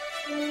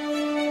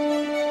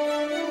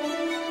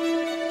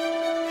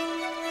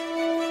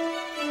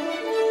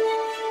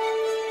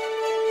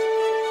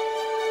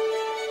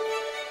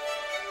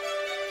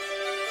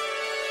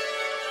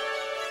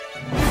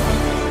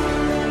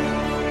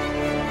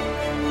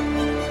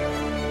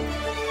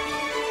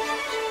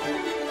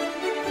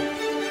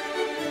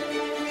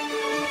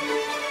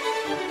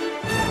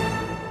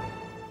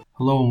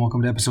Hello and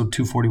welcome to episode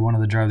 241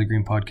 of the Drive the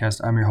Green podcast.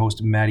 I'm your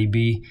host, Matty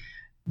B.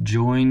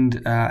 I'm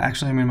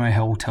in my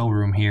hotel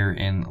room here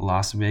in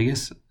Las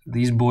Vegas.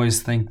 These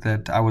boys think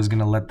that I was going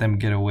to let them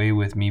get away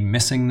with me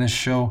missing this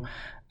show.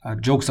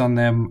 Joke's on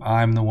them.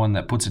 I'm the one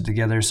that puts it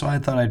together, so I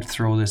thought I'd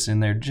throw this in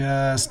there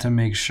just to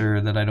make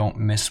sure that I don't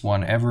miss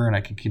one ever and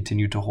I can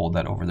continue to hold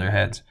that over their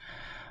heads.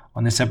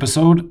 On this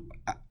episode,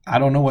 I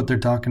don't know what they're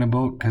talking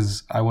about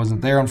because I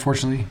wasn't there,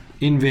 unfortunately,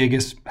 in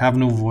Vegas, have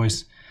no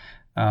voice.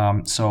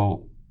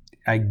 So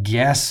I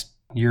guess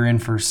you're in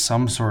for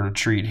some sort of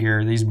treat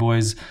here. These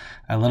boys,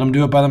 I let them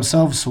do it by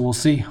themselves, so we'll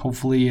see.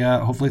 Hopefully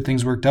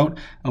things worked out.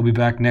 I'll be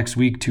back next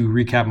week to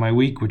recap my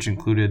week, which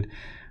included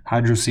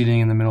hydro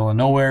seating in the middle of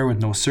nowhere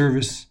with no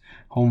service,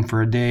 home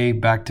for a day,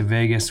 back to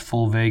Vegas,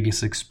 full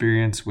Vegas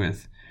experience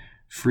with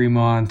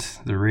Fremont,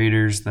 the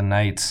Raiders, the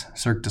Knights,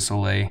 Cirque du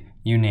Soleil,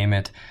 you name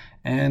it,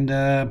 and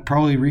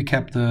probably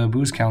recap the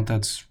booze count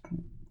that's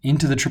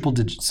into the triple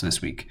digits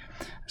this week.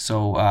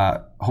 So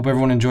hope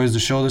everyone enjoys the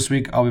show this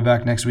week. I'll be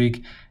back next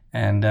week,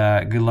 and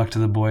good luck to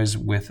the boys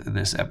with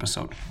this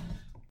episode.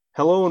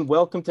 Hello and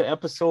welcome to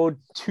episode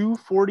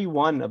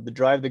 241 of the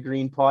Drive the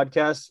Green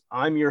podcast.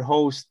 I'm your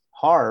host,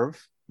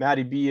 Harv.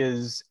 Matty B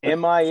is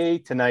MIA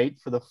tonight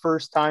for the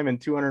first time in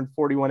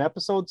 241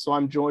 episodes, so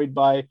I'm joined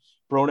by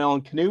Bronell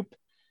and Knoop.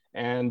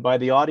 And by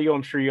the audio,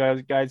 I'm sure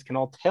you guys can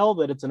all tell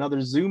that it's another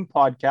Zoom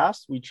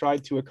podcast. We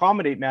tried to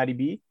accommodate Matty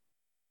B,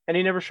 and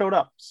he never showed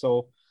up.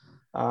 So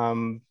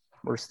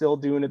we're still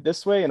doing it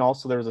this way. And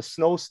also there's a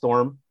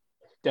snowstorm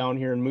down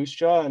here in Moose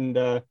Jaw, and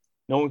no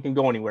one can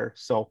go anywhere.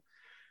 So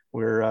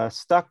we're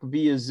stuck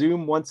via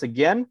Zoom once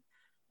again.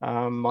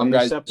 Some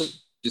guys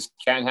just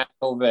can't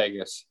handle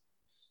Vegas.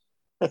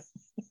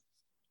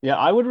 Yeah,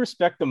 I would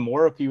respect him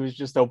more if he was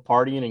just out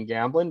partying and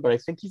gambling, but I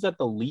think he's at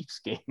the Leafs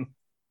game.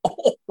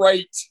 Oh,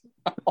 right.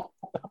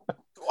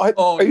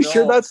 Are you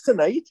sure that's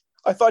tonight?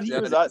 I thought he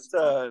was at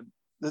the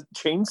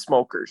Chain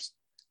Smokers.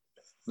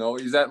 No,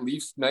 he's at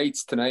Leafs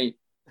Knights tonight.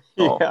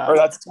 Yeah. Or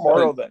that's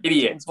tomorrow then.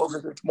 Idiot. Chain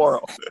Smokers are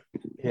tomorrow.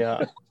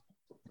 Yeah.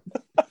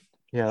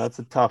 Yeah, that's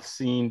a tough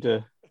scene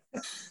to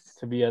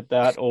be at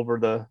that over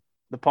the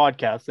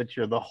podcast that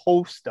you're the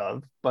host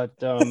of. But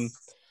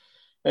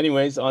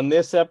anyways, on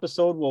this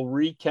episode, we'll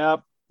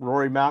recap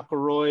Rory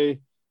McIlroy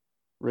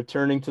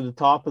returning to the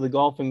top of the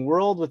golfing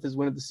world with his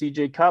win at the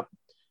CJ Cup.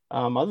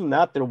 Other than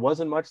that, there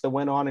wasn't much that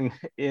went on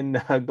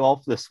in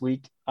golf this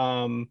week.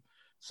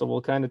 So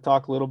we'll kind of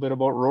talk a little bit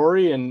about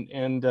Rory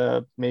and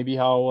maybe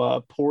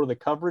how poor the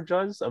coverage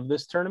was of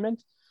this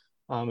tournament.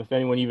 If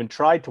anyone even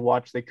tried to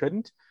watch, they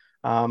couldn't.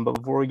 But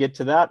before we get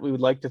to that, we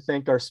would like to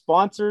thank our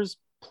sponsors,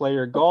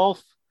 Player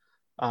Golf.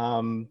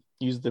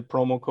 Use the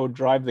promo code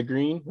Drive the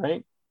Green,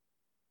 right?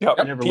 Yep.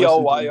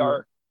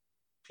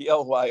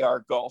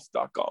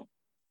 PLYRgolf.com.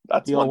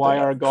 That's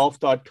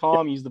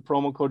PLYRgolf.com. Use the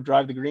promo code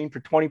Drive the Green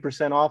for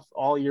 20% off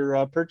all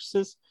your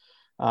purchases.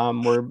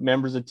 We're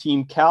members of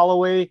Team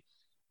Callaway.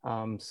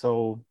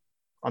 So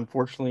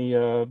unfortunately,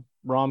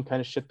 Rom kind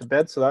of shit the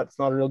bed, so that's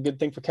not a real good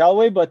thing for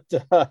Callaway, but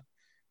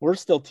we're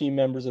still team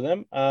members of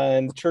them.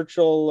 And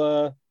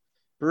Churchill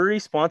Brewery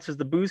sponsors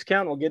the booze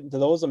count. We'll get into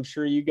those. I'm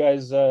sure you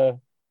guys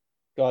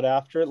got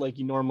after it like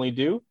you normally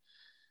do.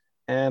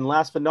 And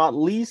last but not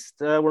least,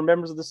 we're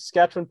members of the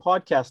Saskatchewan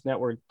Podcast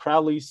Network,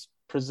 proudly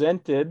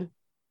presented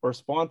by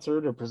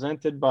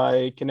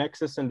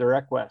Connexus and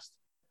Direct West.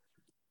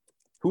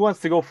 Who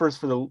wants to go first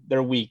for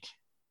their week?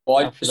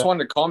 Well, I just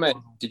wanted to comment.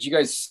 Did you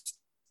guys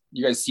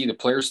see the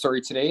player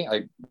story today?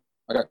 I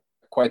got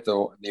quite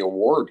the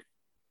award.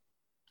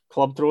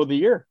 Club Throw of the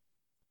Year.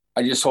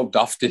 I just hope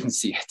Duff didn't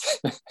see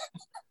it.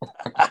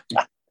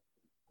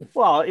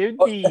 Well, it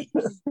would be.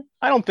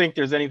 I don't think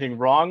there's anything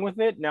wrong with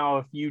it. Now,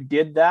 if you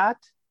did that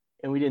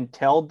and we didn't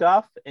tell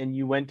Duff, and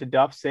you went to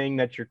Duff saying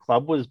that your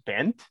club was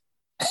bent,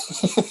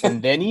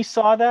 and then he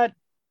saw that,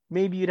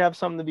 maybe you'd have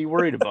something to be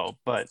worried about.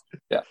 But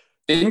yeah,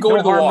 they didn't go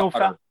to the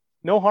water.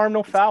 No harm,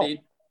 no foul.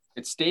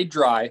 It stayed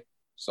dry.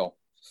 So,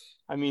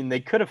 I mean, they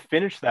could have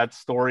finished that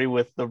story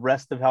with the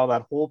rest of how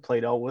that hole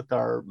played out with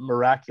our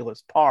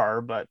miraculous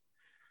par, but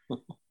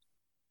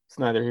it's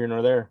neither here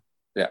nor there.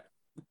 Yeah.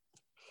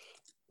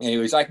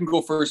 Anyways, I can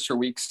go first for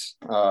weeks.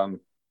 I'm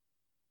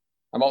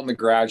out in the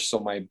garage, so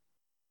my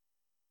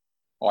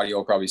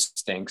audio probably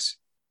stinks.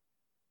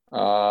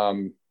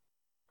 Didn't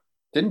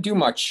do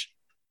much.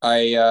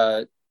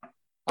 I'm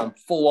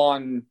full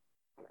on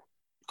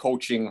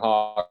coaching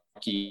hockey,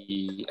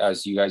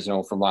 as you guys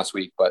know from last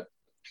week, but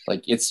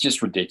like it's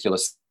just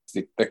ridiculous,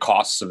 the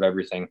costs of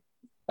everything.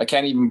 I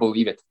can't even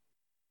believe it.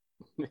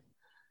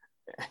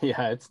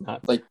 Yeah, it's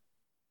not like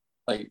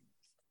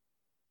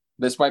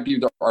this might be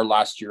our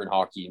last year in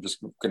hockey. I'm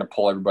just gonna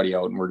pull everybody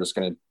out and we're just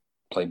gonna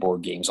play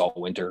board games all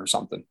winter or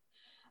something.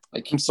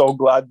 Like, I'm so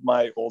glad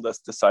my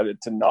oldest decided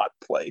to not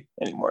play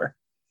anymore.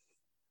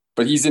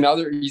 But he's in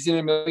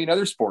a million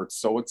other sports,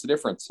 so what's the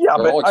difference? Yeah,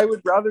 but I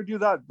would rather do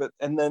that. But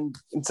and then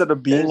instead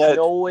of being there's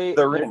no way,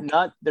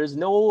 there's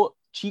no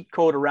cheat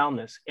code around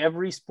this.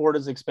 Every sport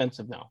is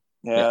expensive now.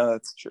 Yeah,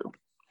 that's true.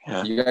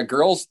 Yeah. You got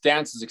girls,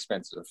 dance is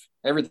expensive.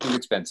 Everything's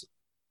expensive.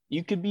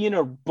 You could be in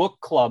a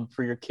book club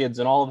for your kids,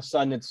 and all of a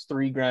sudden it's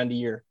 $3,000 a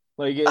year.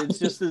 Like it's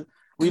just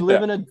we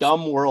live in a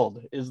dumb world.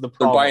 Is the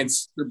problem?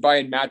 They're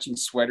buying matching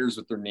sweaters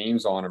with their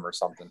names on them or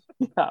something.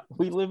 Yeah,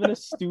 we live in a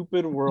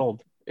stupid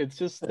world. It's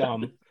just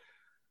dumb.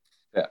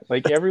 Yeah.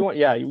 Like everyone,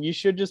 yeah, you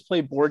should just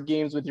play board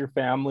games with your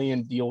family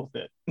and deal with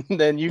it.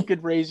 Then you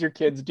could raise your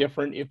kids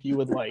different if you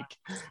would like.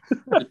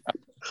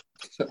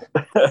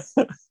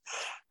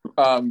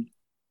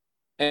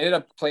 Ended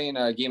up playing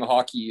a game of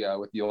hockey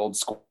with the old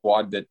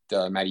squad that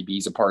Matty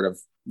B's a part of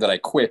that I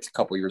quit a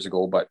couple years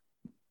ago, but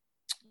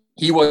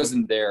he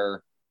wasn't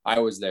there. I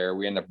was there.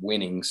 We ended up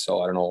winning,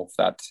 so I don't know if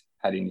that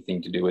had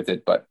anything to do with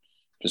it, but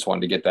just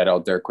wanted to get that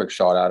out there. Quick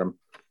shot at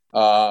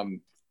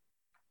him.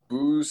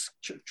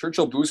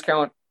 Churchill booze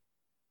count,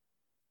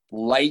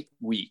 light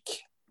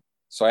week.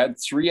 So I had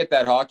 3 at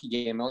that hockey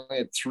game. I only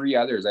had 3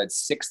 others. I had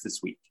 6 this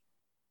week.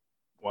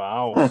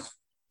 Wow.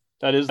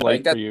 That is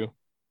light for you.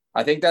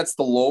 I think that's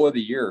the low of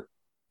the year,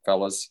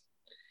 fellas.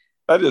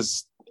 That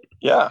is,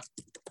 yeah.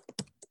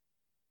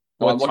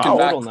 Well,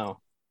 now?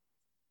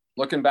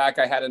 Looking back,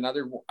 I had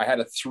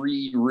a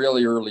 3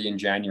 really early in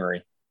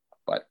January,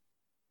 but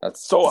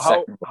that's so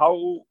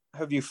how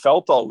have you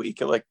felt all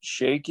week? Like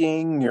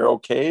shaking? You're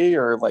okay,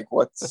 or like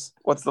what's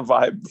the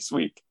vibe this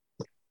week?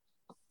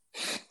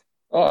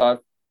 Yeah,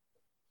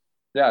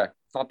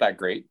 it's not that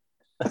great.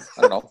 I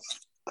don't know.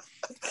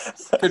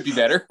 Could be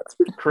better.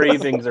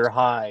 Cravings are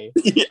high.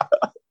 Yeah.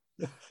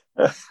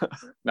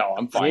 No,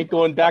 I'm fine. You ain't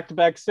going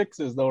back-to-back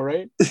 6s though,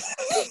 right?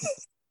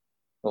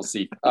 We'll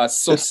see.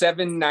 So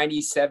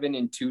 797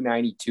 and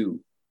 292.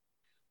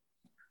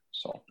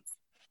 So,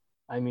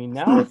 I mean,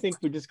 now I think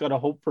we just got to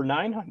hope for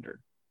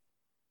 900,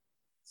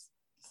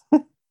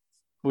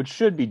 which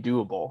should be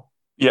doable.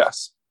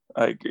 Yes,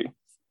 I agree.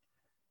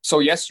 So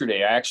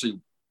yesterday,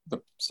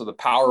 the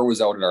power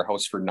was out at our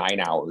house for 9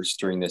 hours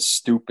during this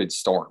stupid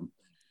storm.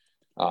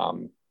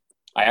 I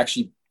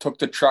actually took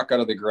the truck out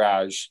of the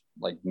garage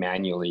like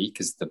manually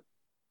because the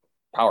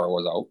power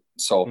was out.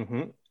 So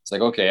it's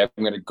like, okay, I'm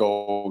going to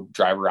go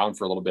drive around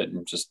for a little bit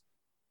and just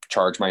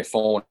charge my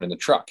phone in the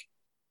truck.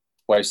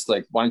 Wife's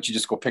like, why don't you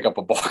just go pick up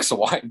a box of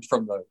wine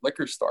from the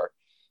liquor store?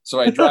 So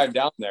I drive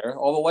down there.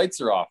 All the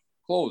lights are off,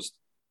 closed.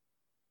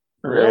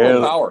 Really?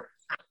 No power.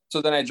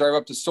 So then I drive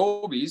up to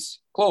Sobeys,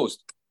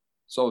 closed.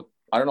 So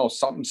I don't know,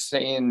 something's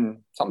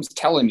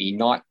telling me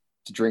not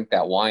to drink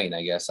that wine,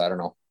 I guess. I don't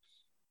know.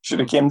 Should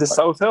have came to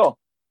South Hill.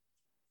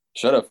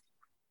 Should have.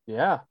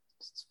 Yeah.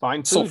 It's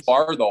fine. So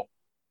far though.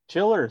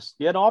 Chillers.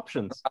 You had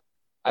options.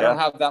 I don't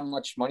have that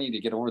much money to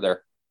get over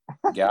there.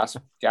 Gas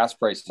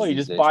prices. Well, you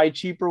just buy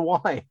cheaper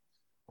wine.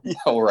 Yeah,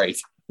 all right.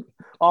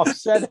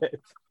 Offset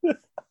it.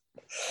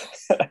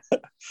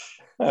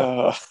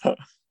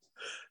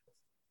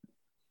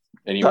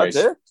 Anyways.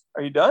 That's it?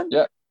 Are you done?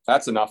 Yeah,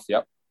 that's enough.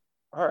 Yep.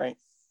 All right.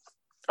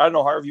 I don't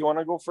know, Harv, you want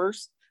to go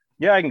first?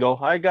 Yeah, I can go.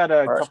 I got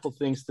a couple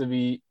things to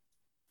be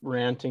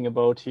ranting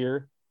about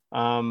here.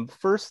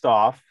 First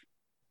off,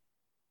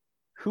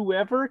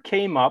 whoever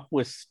came up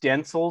with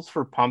stencils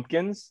for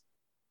pumpkins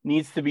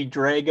needs to be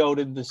dragged out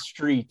in the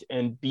street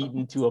and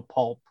beaten to a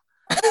pulp.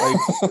 Like,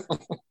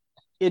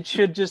 it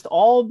should just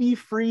all be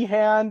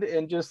freehand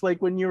and just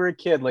like when you were a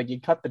kid, like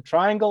you cut the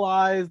triangle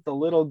eyes, the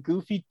little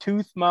goofy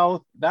tooth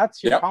mouth.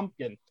 That's your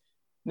pumpkin.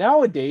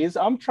 Nowadays,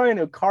 I'm trying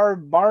to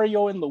carve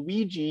Mario and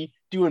Luigi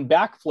doing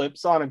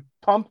backflips on a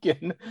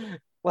pumpkin,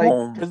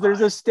 like because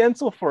there's a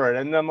stencil for it,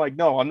 and I'm like,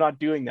 no, I'm not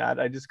doing that.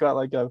 I just got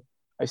like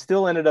I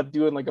still ended up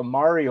doing like a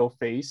Mario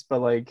face,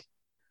 but like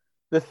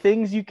the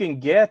things you can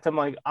get, I'm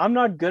like, I'm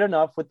not good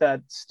enough with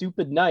that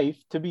stupid knife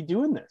to be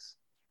doing this.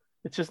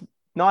 It's just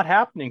not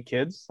happening,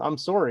 kids. I'm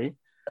sorry.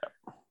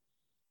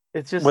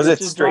 It's just it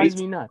just drives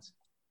me nuts.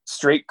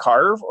 Straight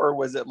carve, or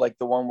was it like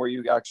the one where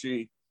you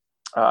actually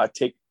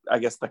take, I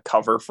guess, the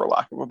cover, for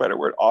lack of a better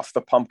word, off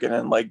the pumpkin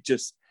and like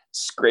just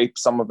scrape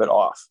some of it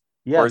off?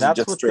 Yeah, that's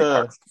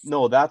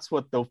what that's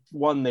what the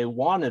one they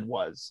wanted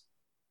was.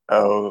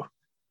 Oh.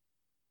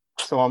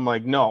 So I'm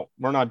like, no,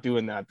 we're not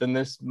doing that. Then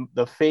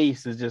the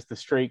face is just a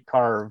straight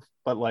carve,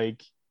 but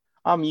like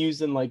I'm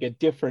using like a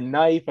different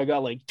knife. I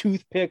got like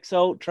toothpicks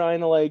out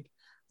trying to like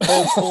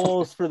poke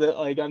holes for the,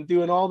 like I'm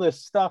doing all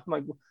this stuff. I'm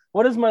like,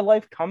 what does my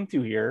life come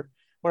to here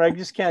where I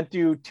just can't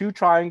do 2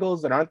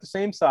 triangles that aren't the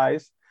same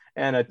size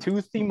and a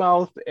toothy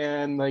mouth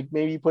and like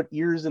maybe put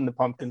ears in the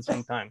pumpkin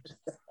sometimes.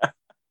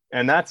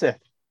 And that's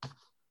it.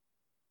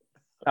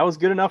 That was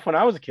good enough when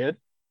I was a kid.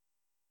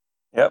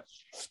 Yep.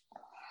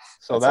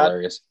 So that's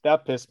hilarious.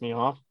 That pissed me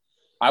off.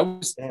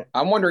 I'm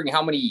wondering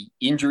how many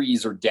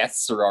injuries or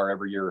deaths there are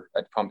every year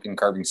at pumpkin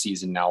carving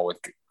season now with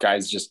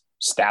guys just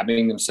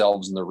stabbing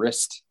themselves in the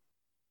wrist.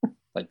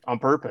 Like on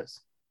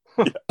purpose.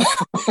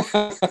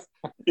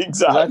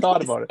 Exactly. I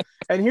thought about it.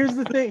 And here's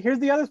the thing. Here's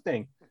the other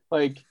thing.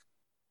 Like,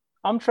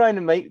 I'm trying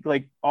to make,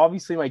 like,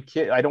 obviously my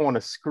kid, I don't want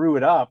to screw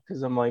it up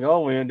because I'm like,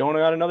 oh, we don't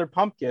got another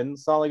pumpkin.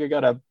 It's not like I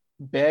got a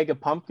bag of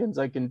pumpkins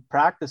I can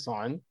practice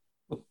on.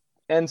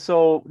 And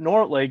so,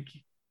 like,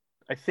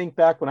 I think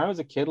back when I was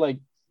a kid, like,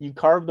 you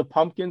carve the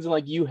pumpkins and,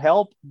 like, you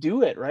help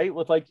do it, right?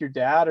 With, like, your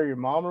dad or your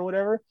mom or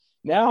whatever.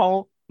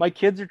 Now, my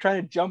kids are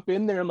trying to jump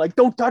in there. I'm like,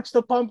 don't touch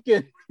the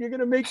pumpkin. You're going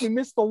to make me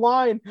miss the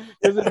line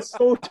because it's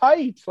so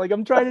tight. Like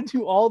I'm trying to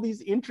do all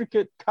these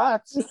intricate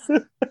cuts.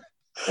 And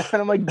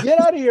I'm like, get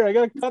out of here. I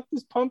got to cut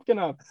this pumpkin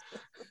up.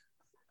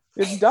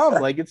 It's dumb.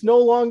 Like it's no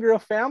longer a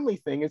family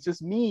thing. It's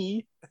just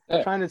me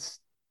trying to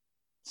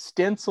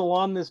stencil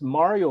on this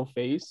Mario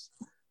face.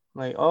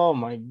 Like, oh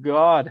my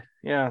God.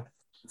 Yeah.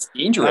 It's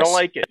dangerous. I don't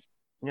like it.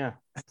 Yeah.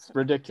 It's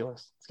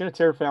ridiculous. It's going to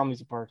tear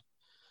families apart.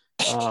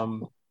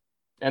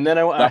 And then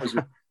that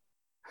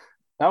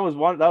was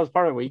part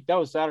of the week. That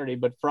was Saturday,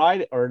 but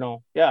Friday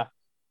that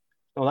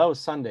was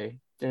Sunday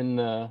in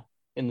the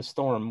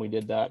storm. We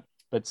did that.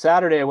 But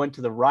Saturday I went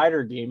to the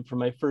Rider game for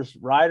my first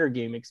Rider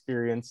game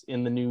experience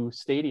in the new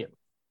stadium.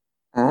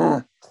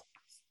 And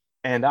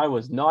I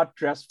was not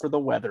dressed for the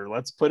weather.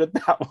 Let's put it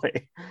that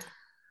way.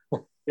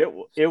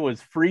 It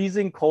was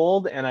freezing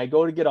cold, and I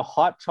go to get a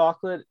hot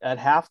chocolate at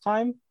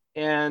halftime,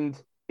 and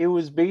it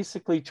was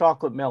basically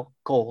chocolate milk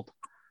cold.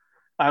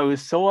 I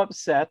was so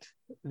upset,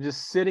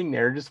 just sitting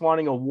there, just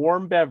wanting a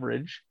warm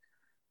beverage,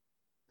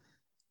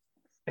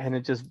 and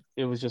it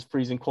was just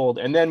freezing cold.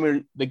 And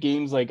then the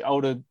game's like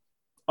out of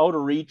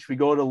reach. We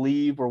go to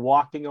leave. We're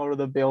walking out of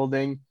the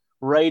building.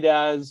 Right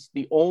as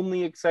the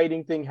only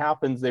exciting thing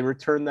happens, they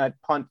return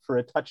that punt for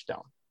a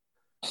touchdown.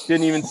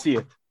 Didn't even see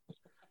it.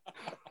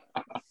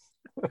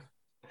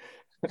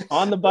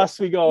 On the bus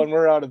we go, and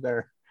we're out of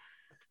there.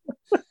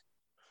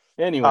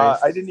 Anyways,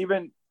 I didn't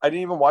even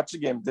watch the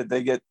game. Did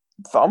they get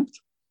thumped?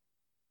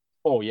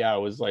 Oh yeah, it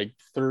was like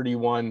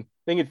 31. I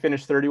think it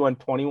finished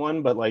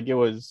 31-21, but like there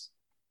was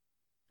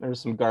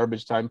some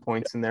garbage time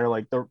points in there.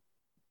 Like the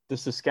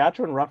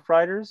Saskatchewan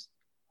Roughriders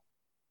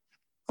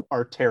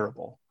are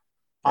terrible.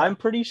 Yeah. I'm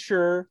pretty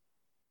sure,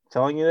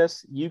 telling you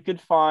this, you could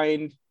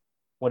find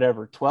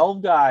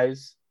 12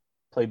 guys,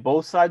 play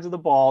both sides of the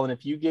ball, and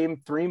if you gave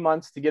them 3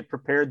 months to get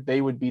prepared,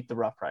 they would beat the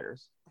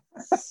Roughriders.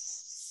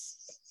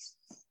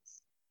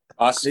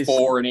 Us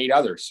 4 and 8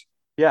 others.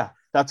 Yeah,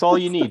 that's all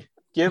you need.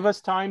 Give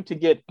us time to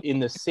get in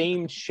the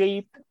same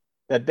shape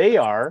that they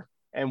are,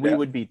 and we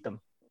would beat them.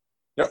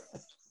 Yep.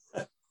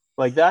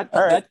 Like that.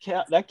 Right.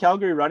 That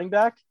Calgary running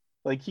back,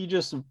 like he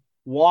just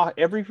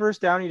every first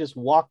down, he just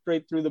walked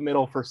right through the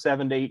middle for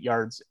 7 to 8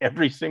 yards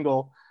every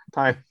single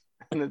time,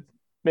 and it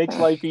makes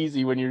life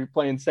easy when you're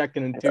playing 2nd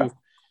and 2. Yeah.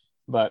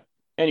 But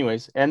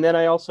anyways, and then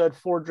I also had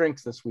 4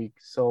 drinks this week,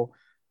 so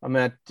I'm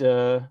at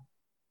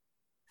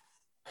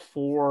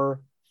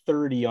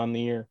 4:30 on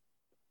the year.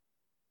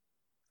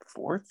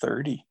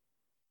 4:30.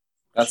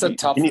 That's a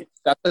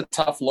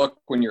tough look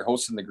when you're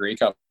hosting the Grey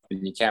Cup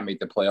and you can't make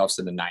the playoffs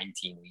in the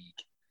 19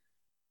 league.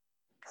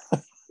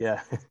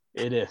 Yeah,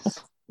 it is.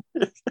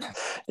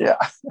 Yeah.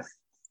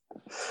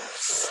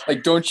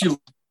 Like, don't you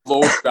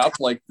load up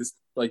like this,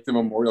 like the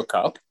Memorial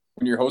Cup?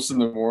 When you're hosting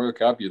the Memorial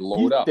Cup, you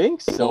load up. I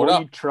think so.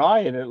 You try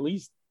and at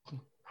least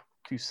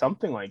do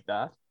something like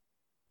that.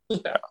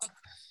 Yeah.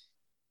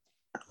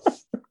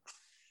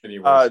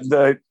 Anyways.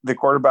 The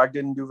quarterback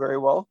didn't do very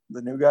well.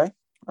 The new guy,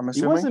 I'm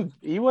assuming.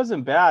 He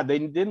wasn't bad. They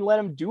didn't let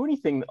him do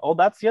anything. Oh,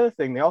 that's the other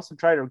thing. They also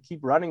try to keep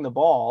running the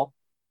ball,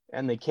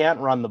 and they can't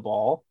run the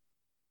ball.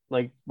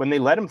 Like when they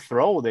let him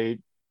throw, they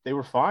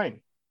were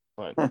fine.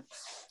 But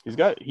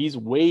he's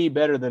way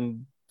better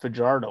than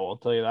Fajardo. I'll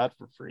tell you that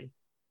for free.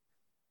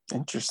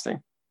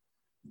 Interesting.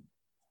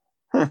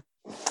 All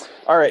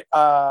right.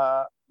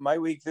 My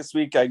week this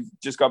week, I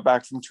just got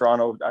back from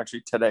Toronto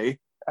actually today,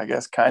 I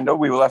guess, kind of.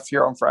 We left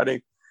here on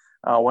Friday.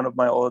 One of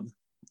my old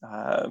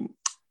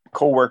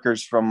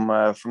co-workers from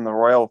the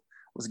Royal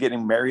was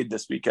getting married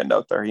this weekend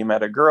out there. He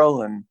met a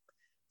girl and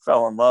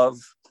fell in love.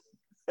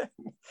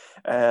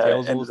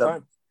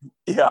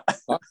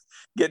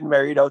 Getting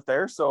married out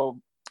there.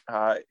 So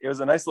it was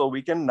a nice little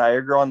weekend.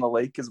 Niagara on the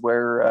Lake is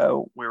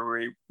where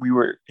we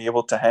were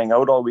able to hang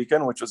out all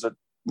weekend, which was a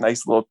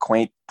nice little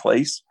quaint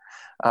place.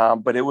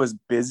 But it was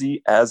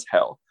busy as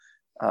hell.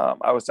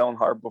 I was telling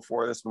Harb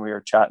before this when we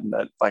were chatting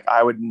that like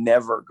I would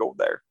never go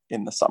there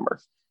in the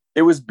summer.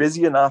 It was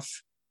busy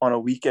enough on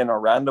a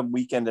random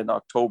weekend in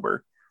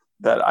October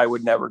that I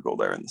would never go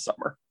there in the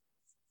summer.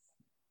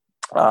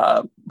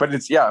 But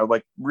it's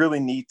like really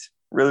neat,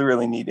 really,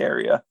 really neat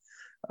area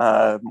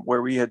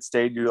where we had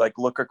stayed. You like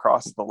look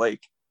across the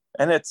lake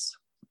and it's,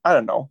 I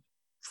don't know,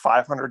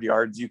 500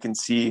 yards. You can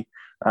see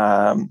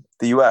the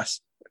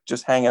US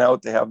just hanging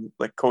out. They have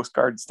like Coast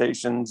Guard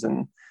stations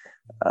and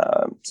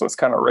so it's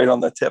kind of right on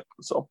the tip.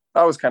 So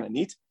that was kind of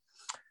neat.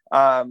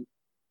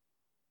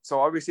 So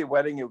obviously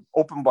wedding,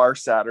 open bar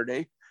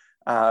Saturday.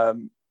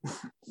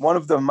 One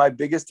of my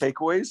biggest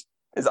takeaways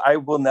is I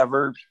would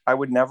never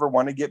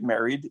want to get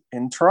married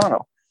in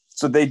Toronto.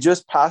 So they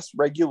just passed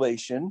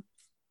regulation,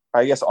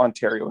 I guess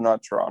Ontario,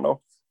 not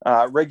Toronto,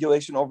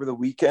 regulation over the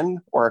weekend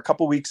or a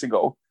couple weeks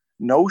ago,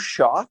 no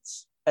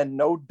shots and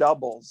no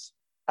doubles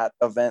at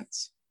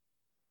events.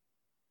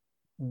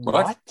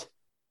 What?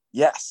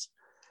 Yes.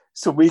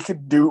 So we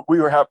couldn't do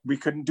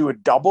a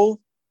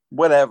double,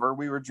 whatever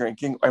we were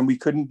drinking, and we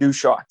couldn't do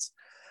shots.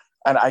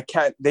 And I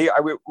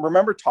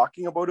remember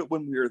talking about it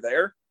when we were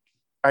there.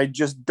 I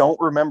just don't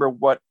remember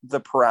what the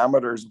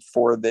parameters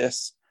for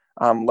this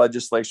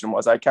legislation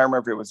was. I can't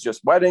remember if it was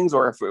just weddings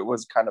or if it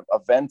was kind of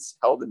events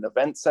held in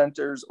event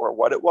centers or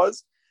what it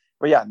was.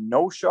 But yeah,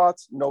 no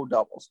shots, no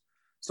doubles.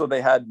 So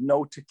they had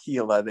no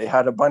tequila. They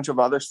had a bunch of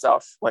other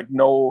stuff, like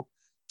no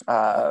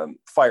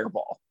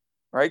Fireball,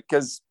 right?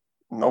 Because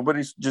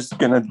nobody's just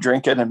going to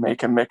drink it and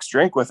make a mixed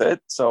drink with it.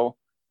 So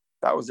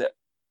that was it.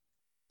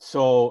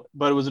 So,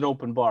 but it was an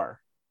open bar.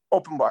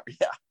 Open bar,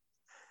 yeah.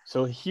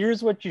 So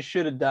here's what you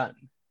should have done.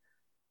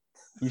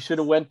 You should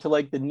have went to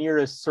like the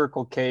nearest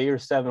Circle K or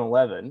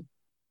 7-Eleven.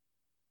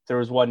 There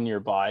was one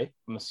nearby.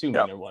 I'm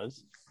assuming there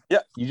was. Yeah.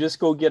 You just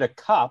go get a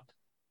cup,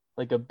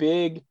 like a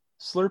big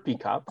Slurpee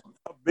cup.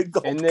 A big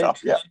gold cup,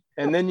 yeah.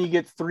 And then you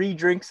get 3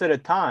 drinks at a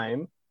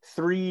time,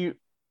 3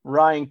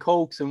 Ryan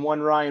Cokes and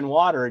 1 Ryan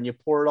water, and you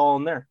pour it all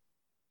in there.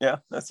 Yeah,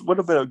 that would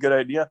have been a good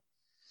idea.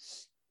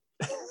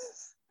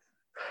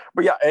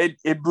 But yeah,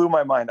 it blew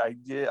my mind.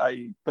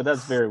 But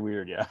that's very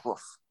weird, yeah.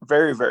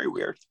 Very, very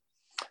weird.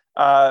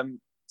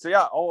 So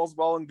yeah, all's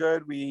well and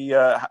good. We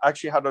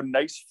actually had a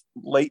nice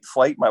late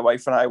flight. My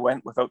wife and I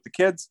went without the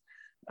kids.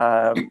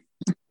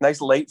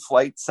 Nice late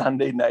flight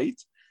Sunday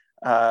night.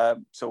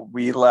 So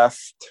we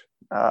left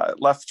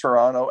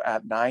Toronto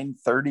at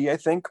 9:30, I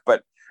think.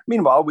 But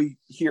meanwhile, we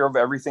hear of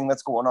everything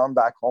that's going on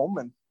back home,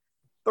 and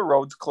the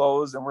road's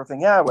closed, and we're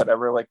thinking, yeah,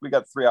 whatever. Like, we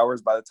got 3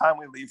 hours by the time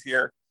we leave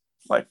here.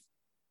 Like,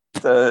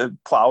 the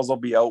plows will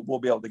be out. We'll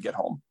be able to get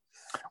home.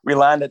 We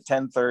land at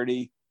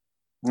 10:30.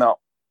 No,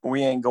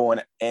 we ain't going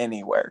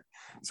anywhere.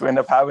 So we end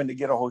up having to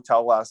get a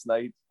hotel last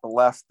night.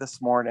 Left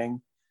this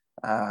morning.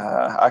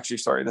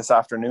 This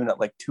afternoon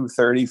at like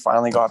 2:30.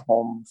 Finally got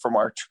home from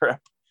our trip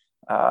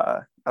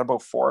at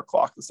about 4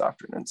 o'clock this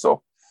afternoon.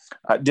 So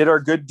did our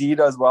good deed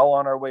as well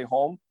on our way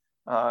home.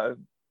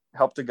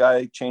 Helped a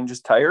guy change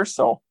his tires.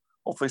 So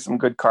hopefully some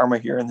good karma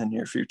here in the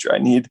near future. I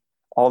need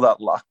all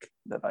that luck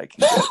that I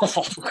can get.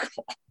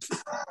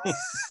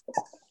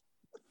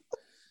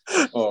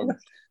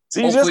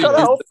 So you just gotta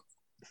help.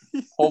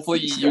 Hopefully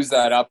you use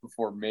that up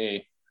before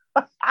May.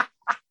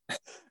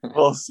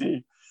 We'll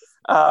see.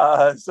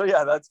 So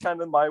yeah, that's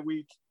kind of my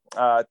week.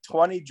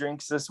 20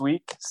 drinks this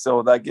week.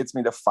 So that gets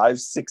me to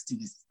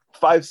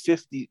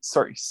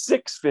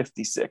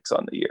 656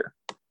 on the year.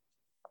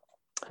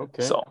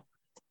 Okay. So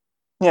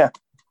yeah,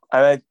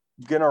 I'm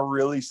going to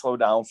really slow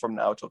down from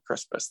now till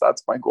Christmas.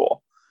 That's my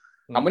goal.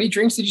 How many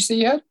drinks did you say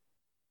you had?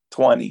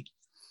 20.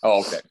 Oh,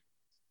 okay.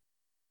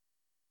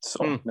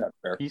 So not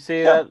fair. You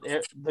say that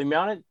the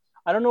amount of,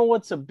 I don't know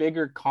what's a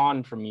bigger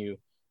con from you,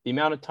 the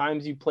amount of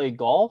times you play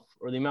golf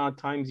or the amount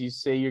of times you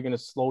say you're going to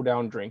slow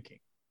down drinking.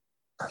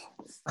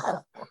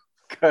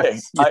 Okay.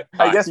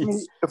 I guess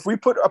if we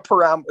put a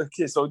parameter,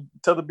 okay, so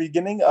till the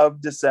beginning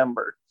of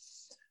December,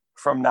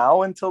 from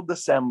now until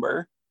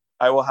December,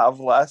 I will have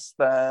less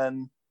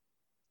than,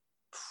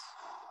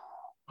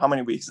 how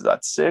many weeks is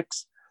that?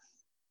 6?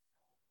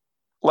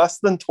 Less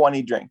than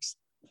 20 drinks.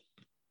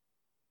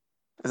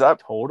 Is that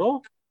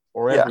total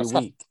or every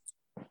week?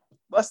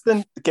 Less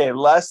than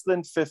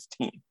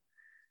 15.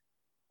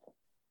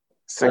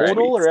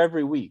 Total or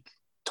every week?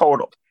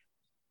 Total.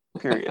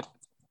 Period.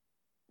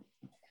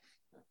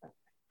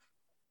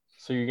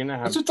 So you're gonna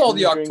have. What's with all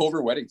the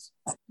October weddings?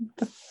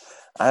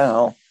 I don't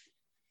know.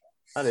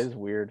 That is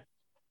weird.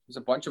 There's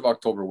a bunch of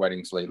October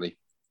weddings lately.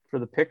 For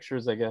the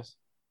pictures, I guess.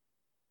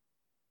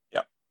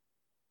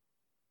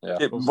 Yeah.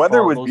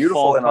 Weather was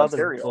beautiful in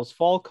Ontario. Those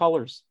fall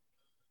colors.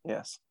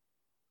 Yes.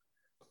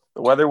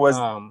 The weather was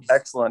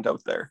excellent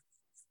out there.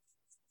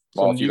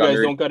 So you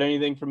guys don't got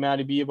anything from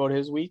Matty B about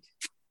his week?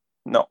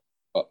 No.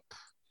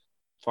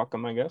 Fuck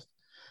him, I guess.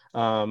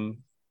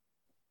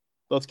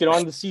 Let's get on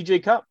to the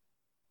CJ Cup.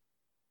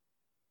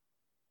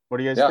 What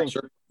do you guys think?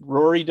 Sure.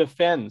 Rory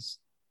defends.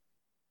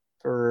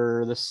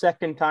 For the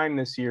second time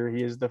this year,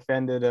 he has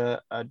defended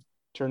a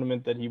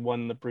tournament that he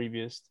won the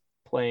previous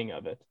playing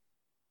of it.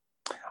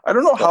 I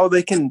don't know how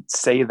they can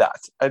say that.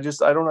 I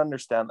don't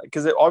understand that,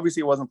 because it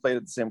obviously wasn't played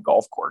at the same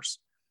golf course.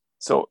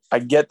 So I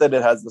get that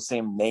it has the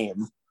same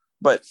name,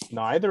 but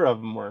neither of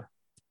them were.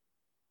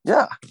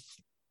 Yeah.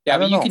 Yeah,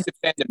 but you can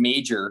defend a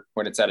major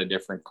when it's at a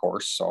different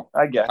course. So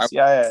I guess.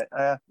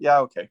 Yeah.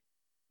 Okay.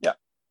 Yeah.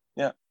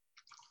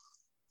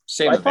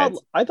 Same event.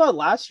 I thought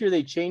last year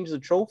they changed the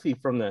trophy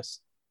from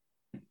this.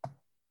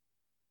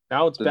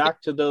 Now it's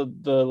back to the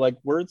like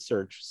word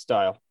search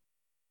style.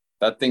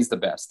 That thing's the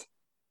best.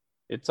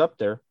 It's up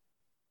there.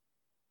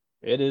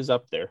 It is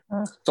up there.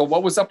 So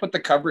what was up with the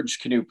coverage,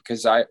 Canute?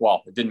 Because it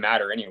didn't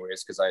matter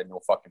anyways because I had no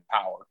fucking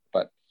power.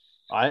 But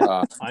I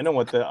know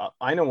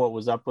what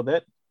was up with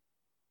it.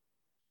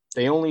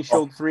 They only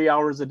showed 3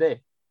 hours a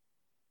day.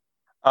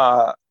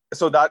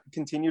 So that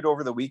continued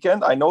over the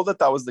weekend. I know that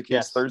was the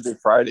case. Thursday,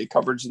 Friday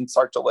coverage didn't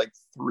start till like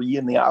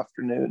 3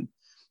 p.m,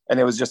 and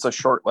it was just a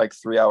short like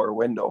 3 hour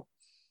window.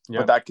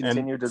 Yep. But that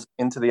continued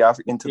into the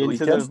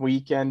weekend. The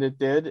weekend it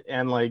did,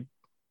 and like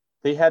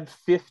they had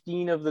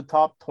 15 of the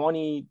top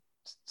 20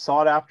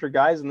 sought after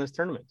guys in this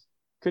tournament.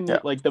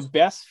 Like the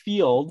best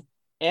field,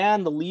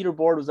 and the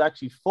leaderboard was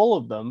actually full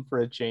of them for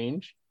a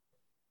change.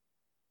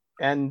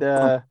 And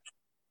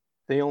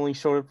they only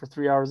showed it for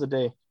 3 hours a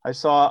day. I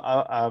saw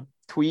a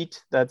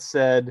tweet that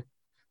said,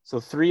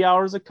 so 3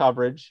 hours of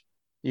coverage,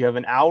 you have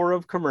an hour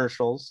of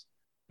commercials,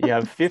 you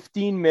have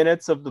 15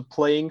 minutes of the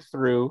playing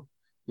through,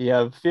 you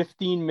have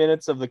 15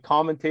 minutes of the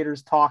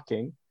commentators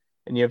talking,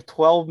 and you have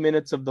 12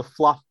 minutes of the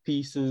fluff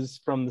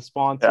pieces from the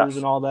sponsors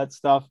and all that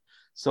stuff.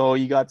 So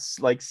you got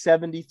like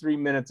 73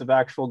 minutes of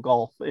actual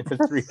golf in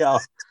a 3 hour.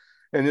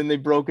 And then they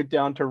broke it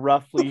down to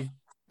roughly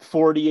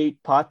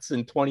 48 putts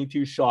and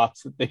 22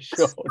 shots that they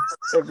showed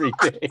every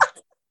day.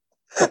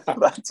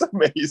 That's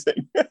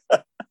amazing.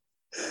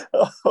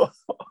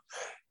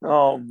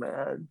 Oh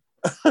man.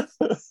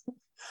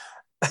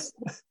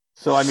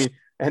 So, I mean,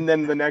 and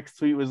then the next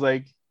tweet was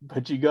like,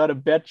 but you got to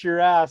bet your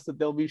ass that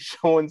they'll be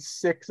showing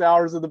 6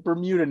 hours of the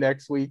Bermuda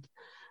next week.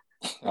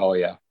 Oh,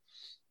 yeah.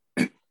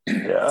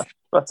 Yeah,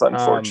 that's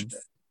unfortunate.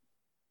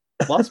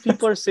 Lots of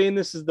people are saying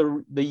this is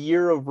the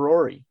year of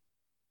Rory.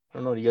 I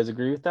don't know. Do you guys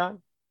agree with that?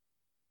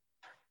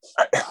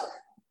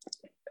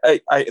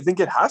 I think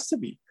it has to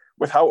be,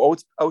 with how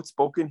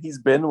outspoken he's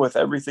been with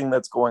everything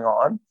that's going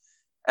on.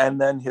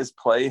 And then his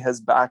play has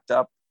backed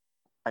up,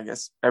 I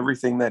guess,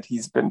 everything that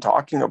he's been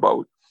talking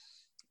about,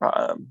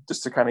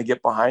 just to kind of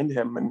get behind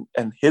him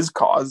and his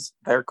cause,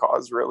 their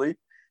cause, really.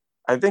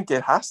 I think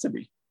it has to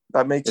be.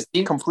 That makes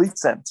complete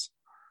sense.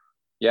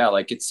 Yeah,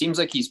 like it seems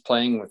like he's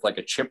playing with like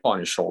a chip on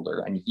his shoulder,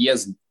 and he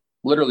has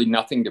literally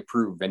nothing to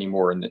prove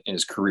anymore in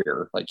his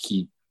career. Like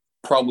he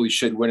probably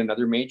should win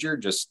another major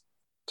just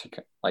to,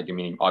 like, I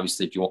mean,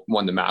 obviously if you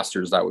won the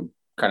Masters, that would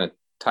kind of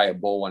tie a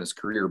bow on his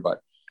career,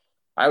 but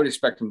I would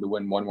expect him to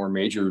win one more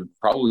major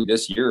probably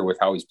this year with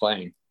how he's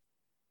playing.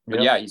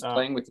 But yeah, he's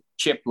playing with a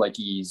chip, like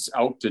he's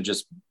out to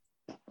just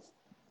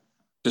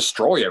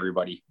destroy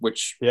everybody,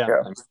 which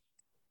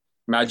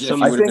imagine if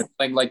he would have been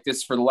playing like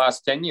this for the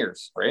last 10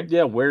 years, right?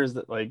 Yeah, where's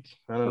that? Like,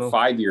 I don't know.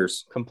 5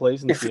 years.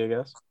 Complacency, I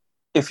guess.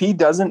 If he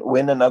doesn't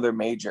win another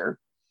major,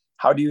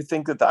 how do you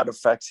think that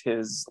affects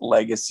his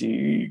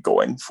legacy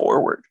going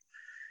forward?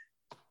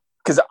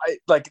 Because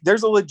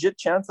there's a legit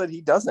chance that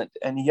he doesn't,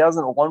 and he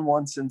hasn't won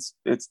one since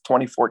it's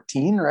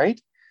 2014, right?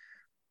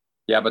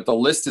 Yeah, but the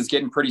list is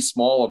getting pretty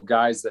small of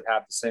guys that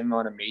have the same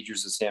amount of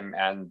majors as him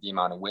and the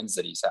amount of wins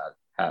that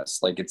has.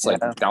 Like it's like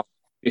down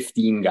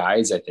 15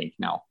 guys, I think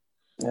now.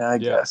 Yeah, I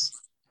guess.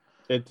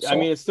 I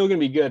mean, it's still going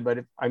to be good, but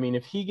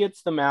if he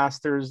gets the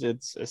Masters,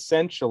 it's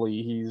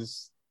essentially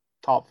he's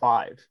top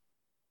 5.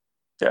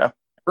 Yeah.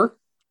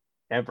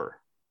 Ever.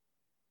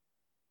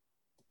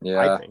 Yeah.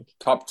 I think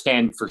top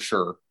 10 for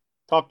sure.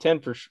 Top 10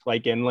 for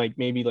like, and like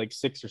maybe like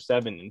 6 or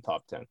 7 in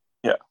top 10.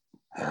 Yeah.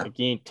 Like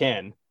he ain't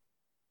 10.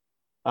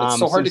 It's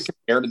so hard to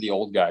compare to the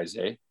old guys,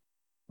 eh?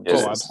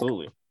 Oh,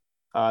 absolutely.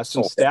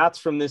 Some stats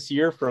from this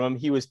year from him.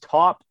 He was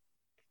top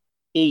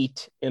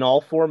 8 in all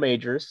 4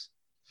 majors.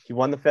 He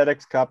won the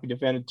FedEx Cup. He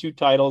defended 2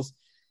 titles.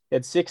 He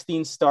had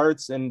 16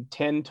 starts and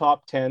 10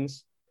 top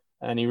 10s.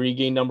 And he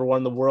regained number 1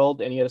 in the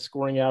world. And he had a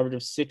scoring average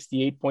of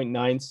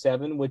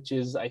 68.97, which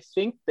is, I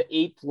think, the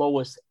 8th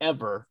lowest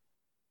ever,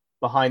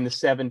 behind the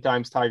 7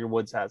 times Tiger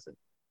Woods has it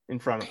in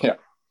front of him. Yeah,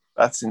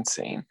 that's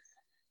insane.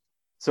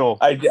 So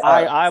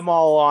I'm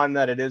all on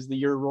that. It is the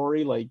year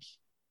Rory, like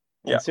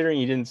considering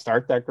he didn't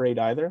start that great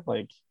either.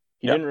 Like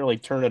he didn't really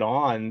turn it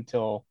on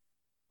until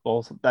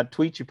that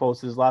tweet you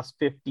posted, his last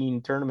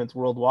 15 tournaments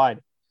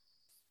worldwide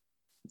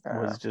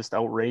was just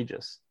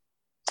outrageous.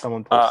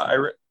 Someone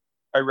posted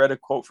I read a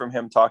quote from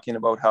him talking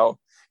about how,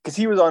 because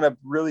he was on a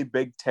really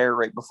big tear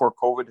right before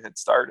COVID had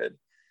started,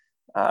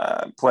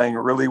 playing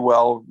really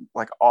well,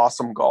 like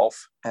awesome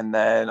golf. And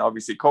then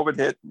obviously COVID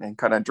hit and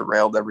kind of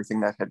derailed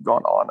everything that had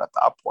gone on at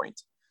that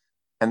point.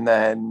 And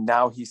then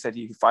now he said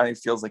he finally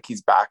feels like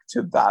he's back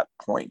to that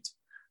point,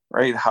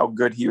 right? How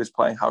good he was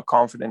playing, how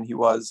confident he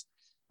was,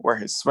 where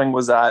his swing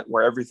was at,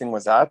 where everything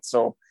was at.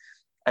 So,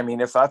 I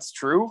mean, if that's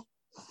true,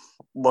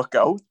 look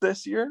out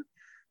this year.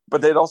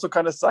 But it also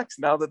kind of sucks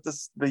now that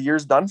the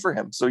year's done for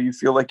him. So you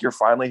feel like you're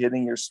finally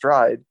hitting your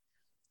stride.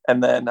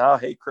 And then,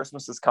 hey,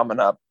 Christmas is coming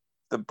up.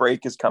 The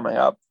break is coming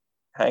up.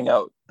 Hang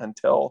out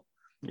until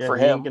for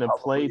him. He ain't going to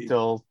play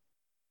till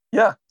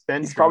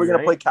he's probably going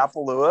to play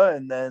Kapalua,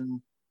 and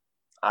then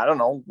I don't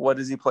know, what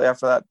does he play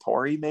after that?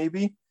 Torrey,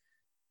 maybe?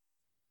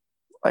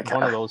 Like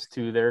one of those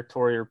two there,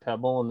 Torrey or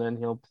Pebble, and then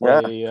he'll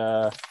play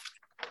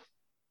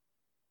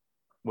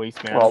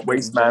Waste Management. Well,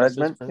 Waste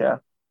Management,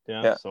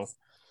 yeah.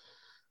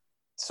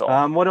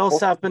 So what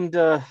else happened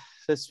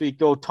this week?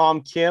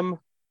 Tom Kim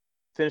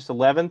finished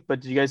 11th,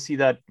 but did you guys see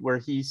that where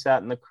he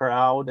sat in the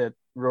crowd at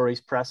Rory's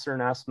presser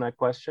and asked him that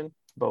question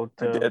about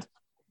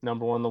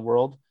number 1 in the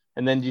world?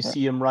 And then did you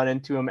see him run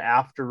into him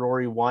after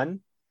Rory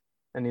won?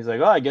 And he's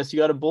like, "Oh, I guess you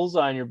got a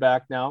bullseye on your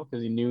back now,"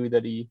 because he knew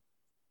that he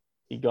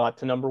got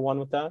to number 1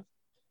 with that.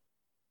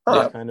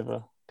 Kind of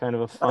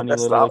a funny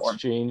little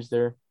exchange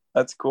there.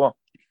 That's cool.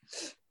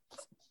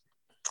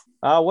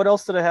 What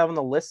else did I have on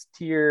the list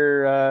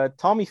here?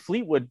 Tommy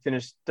Fleetwood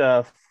finished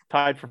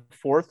tied for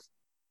 4th.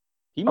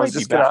 He might be back. I was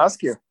just going to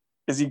ask you,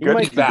 is he good?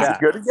 Is he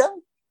good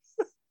again?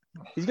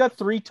 He's got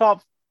 3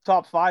 top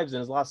 5s in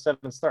his last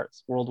 7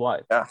 starts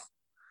worldwide. Yeah.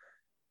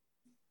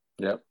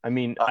 Yep. I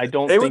mean, I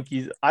don't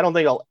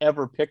think I'll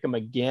ever pick him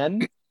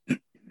again.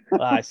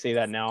 I say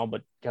that now,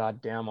 but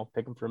god damn, I'll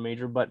pick him for a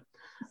major. But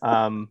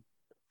I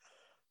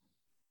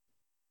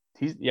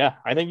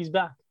think he's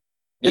back.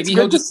 Maybe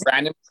he'll just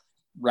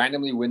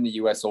randomly win the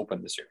U.S.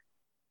 Open this year.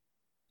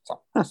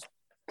 So.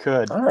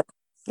 Could. All right.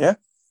 Yeah.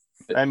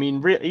 I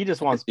mean, he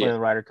just wants to play the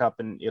Ryder Cup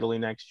in Italy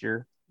next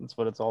year. That's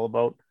what it's all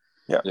about.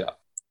 Yeah.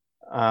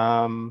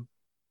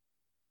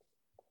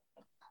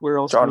 Where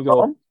else can we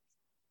go? Rahm?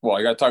 Well,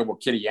 you got to talk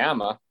about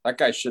Kitayama. That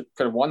guy could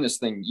have won this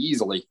thing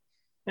easily.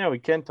 Yeah, we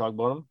can talk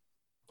about him.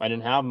 I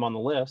didn't have him on the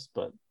list,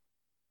 but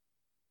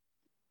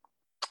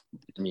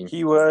I mean,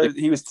 he was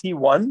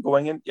T1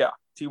 going in. Yeah,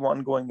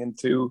 T1 going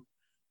into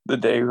the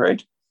day,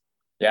 right?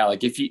 Yeah,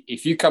 like if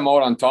you come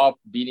out on top,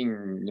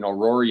 beating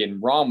Rory,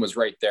 and Rahm was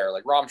right there.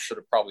 Like Rahm should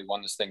have probably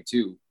won this thing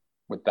too.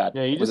 With that,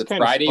 yeah, he was just it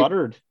kind of Friday?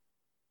 sputtered.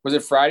 Was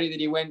it Friday that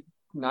he went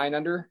 9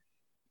 under?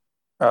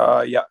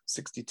 Yeah,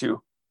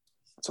 62.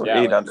 So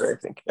Yeah, 8 under, I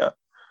think. Yeah.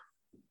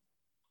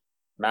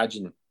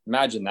 Imagine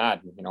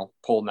that,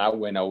 pulling that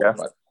win out,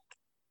 but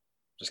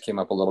just came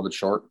up a little bit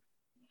short.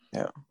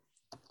 Yeah.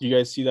 Do you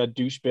guys see that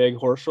douchebag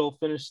Horschel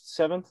finished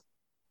 7th?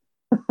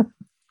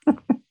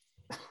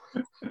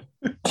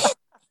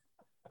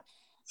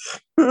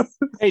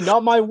 Hey,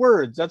 not my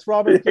words. That's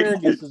Robert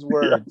Garrigus'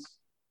 words.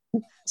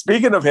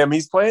 Speaking of him,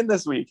 he's playing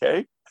this week,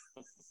 hey?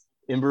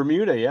 In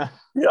Bermuda, yeah.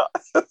 Yeah.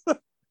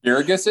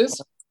 Garrigus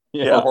is?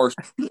 Yeah. Or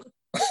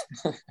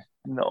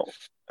No.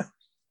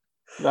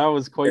 That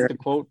was quite the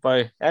quote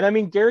by, and I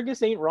mean,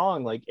 Garrigus ain't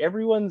wrong. Like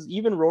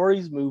even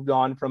Rory's moved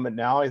on from it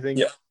now. I think.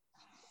 Yeah.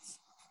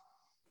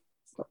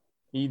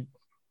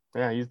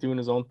 He's doing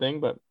his own thing,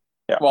 but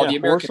well, the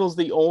American Horschel's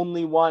the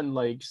only one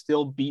like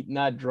still beating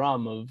that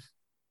drum of,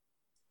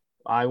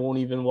 I won't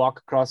even walk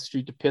across the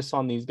street to piss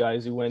on these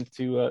guys who went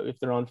to if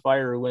they're on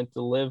fire, who went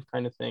to live,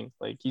 kind of thing.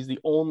 Like he's the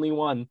only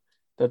one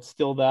that's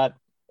still that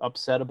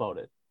upset about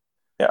it.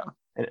 Yeah,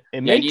 and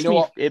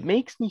it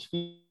makes me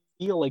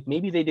feel like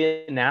maybe they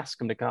didn't ask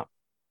him to come.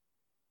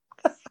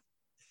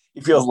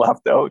 He feels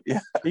left out.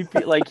 Yeah, he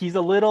feel like he's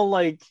a little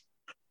like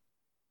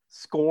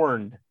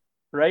scorned,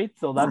 right?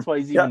 So that's why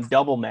he's even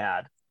double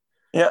mad.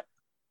 Yeah,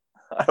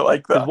 I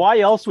like that. Why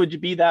else would you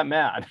be that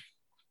mad?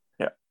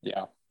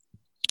 Yeah.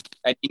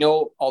 And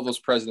all those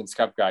President's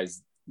Cup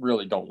guys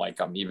really don't like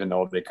him, even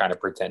though they kind of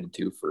pretended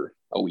to for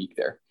a week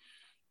there.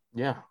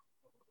 Yeah.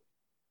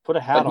 Put a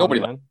hat on,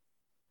 man.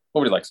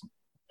 Nobody likes him.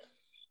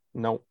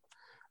 No.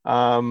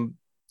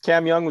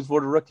 Cam Young was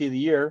voted Rookie of the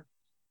Year.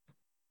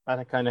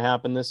 That kind of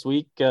happened this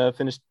week.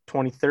 Finished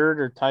 23rd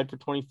or tied for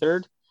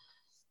 23rd.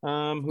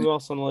 Who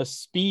else on the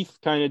list?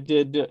 Spieth kind of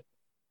did.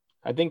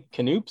 I think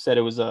Knoop said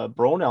it was a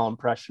Bronell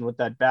impression with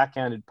that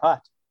backhanded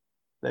putt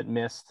that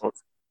missed.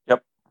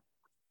 Yep.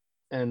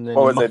 And then,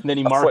 then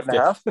he marked it.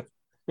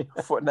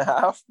 A foot and a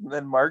half, and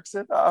then marks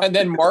it. And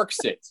then marks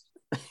it.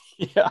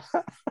 Yeah.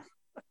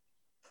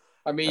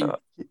 I mean,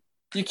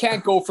 you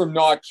can't go from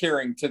not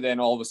caring to then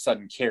all of a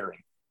sudden caring.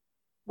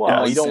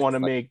 Well, you don't want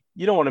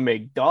to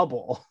make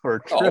double or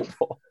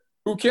triple.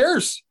 Who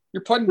cares?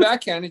 You're putting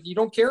backhanded. You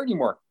don't care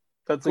anymore.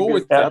 That's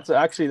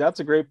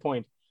a great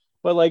point.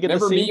 But like at the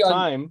same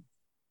time,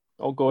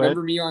 go ahead.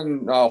 Remember me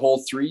on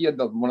hole 3 at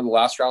one of the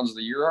last rounds of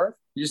the year, Harv?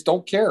 You just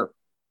don't care.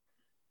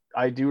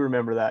 I do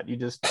remember that. You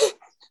just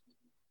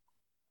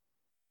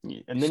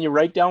and then you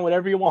write down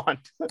whatever you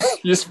want.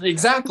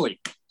 Exactly.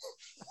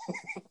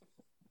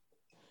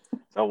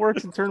 That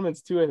works in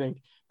tournaments too, I think.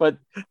 But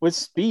with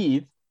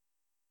Spieth,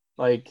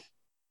 like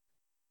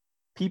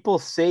people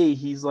say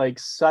he's like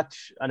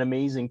such an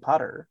amazing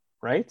putter,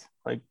 right?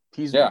 Like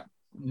he's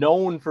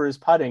known for his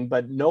putting,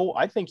 but no,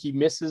 I think he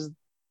misses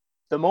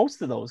the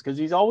most of those because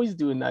he's always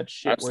doing that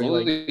shit.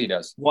 Absolutely, where he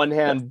does. One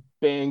hand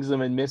bangs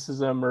them and misses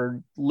them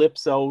or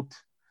lips out.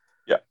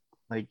 Yeah,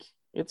 like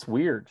it's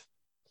weird.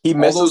 He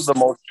misses the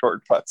most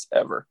short putts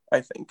ever,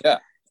 I think. Yeah,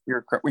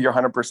 you're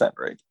 100%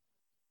 right.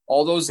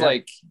 All those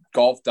like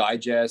Golf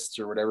Digests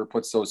or whatever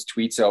puts those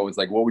tweets out with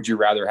like, what would you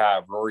rather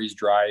have? Rory's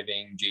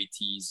driving,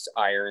 JT's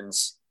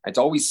irons. It's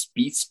always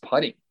Spieth's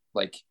putting.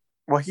 Like,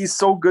 well, he's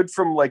so good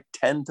from like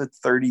 10 to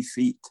 30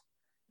 feet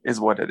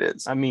is what it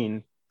is. I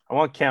mean, I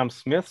want Cam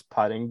Smith's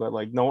putting, but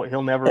like, no,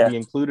 he'll never be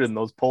included in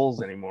those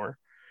polls anymore.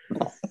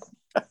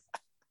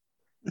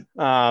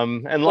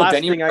 And last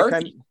Denny thing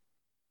McCarthy.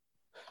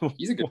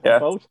 He's a good guy.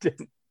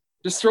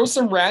 Just throw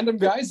some random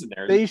guys in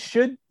there. They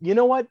should, you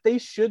know what? They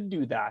should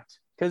do that.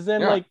 Because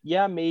then,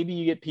 maybe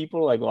you get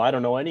people like, well, I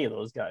don't know any of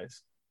those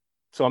guys,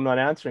 so I'm not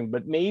answering.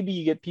 But maybe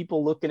you get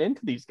people looking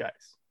into these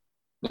guys.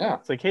 Yeah.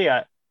 It's like, hey,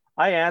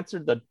 I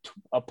answered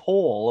a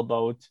poll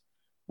about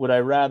would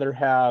I rather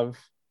have,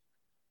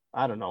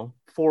 I don't know,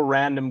 4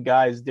 random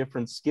guys,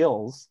 different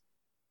skills.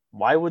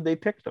 Why would they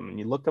pick them? And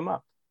you look them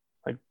up.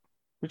 Like,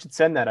 we should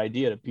send that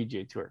idea to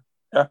PGA Tour.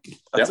 Yeah,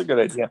 that's a good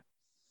idea.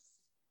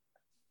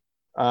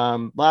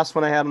 Last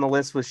one I had on the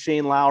list was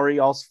Shane Lowry,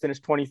 also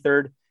finished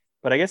 23rd.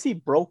 But I guess he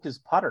broke his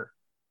putter.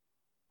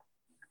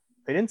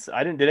 Did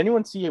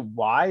anyone see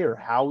why or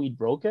how he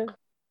broke it? No.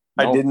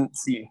 I didn't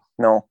see.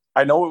 No.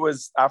 I know it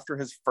was after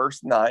his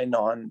first 9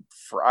 on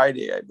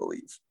Friday, I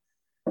believe,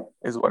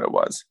 is what it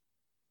was.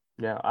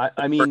 Yeah,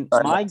 I mean,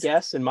 my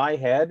guess in my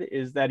head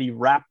is that he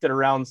wrapped it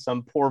around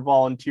some poor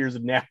volunteer's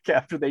neck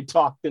after they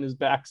talked in his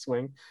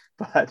backswing,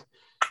 but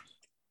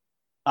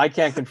I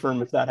can't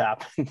confirm if that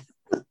happened.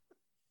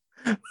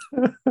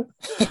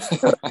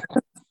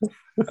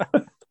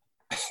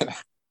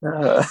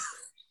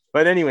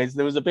 But anyways,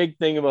 there was a big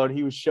thing about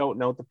he was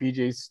shouting out the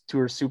PGA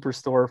Tour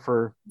Superstore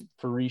for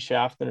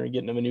reshafting or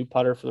getting him a new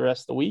putter for the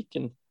rest of the week,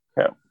 and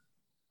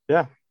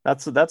yeah,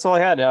 that's all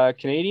I had.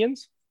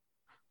 Canadians.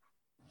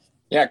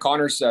 Yeah,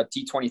 Connor's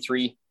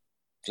T23,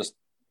 just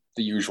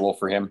the usual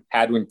for him.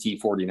 Hadwin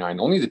T49,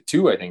 only the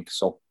two, I think.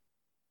 So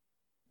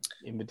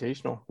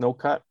invitational, no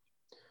cut.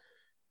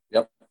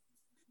 Yep.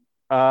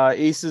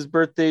 Aces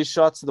birthday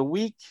shots of the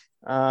week.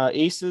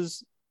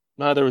 Aces.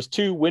 There was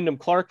two. Wyndham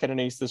Clark had an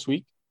ace this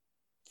week.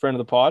 Friend of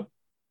the pod.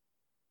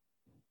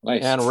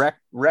 Nice. And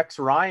Rex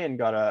Ryan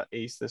got a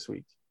ace this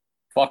week.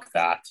 Fuck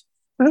that.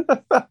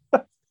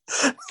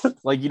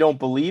 Like, you don't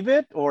believe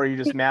it, or are you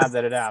just mad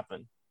that it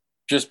happened?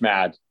 Just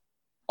mad.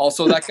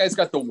 Also, that guy's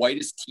got the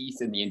whitest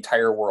teeth in the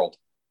entire world.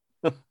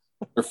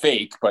 They're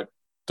fake, but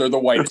they're the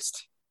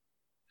whitest.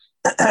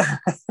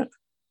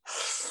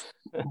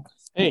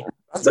 Hey,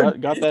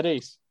 got that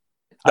ace.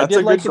 I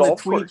did like in the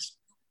tweet.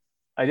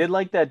 I did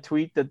like that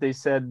tweet that they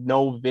said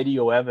no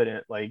video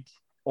evidence, like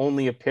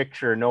only a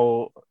picture,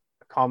 no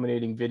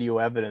accommodating video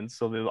evidence.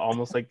 So they're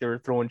almost like they were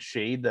throwing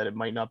shade that it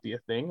might not be a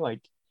thing.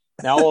 Like,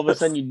 now all of a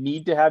sudden you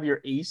need to have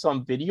your ace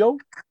on video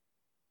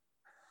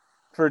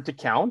for it to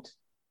count.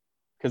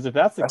 Because if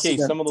that's the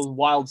case, some of those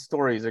wild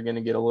stories are going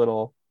to get a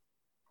little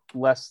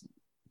less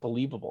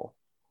believable.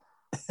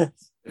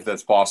 If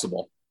that's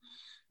possible.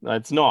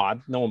 It's not.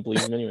 No one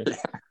believes him anyway.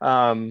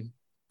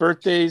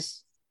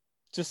 Birthdays,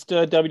 just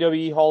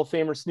WWE Hall of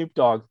Famer Snoop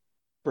Dogg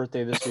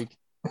birthday this week.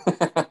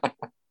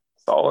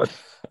 Solid.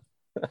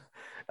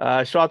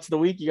 Shots of the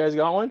week. You guys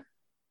got one?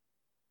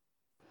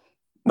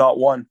 Not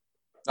one.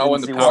 Not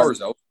when the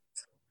power's out.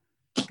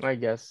 I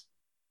guess.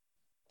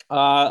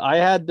 I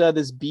had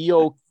this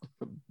Bo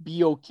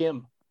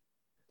Kim.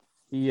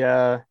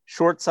 The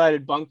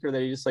short-sided bunker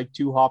that he just like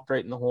two hopped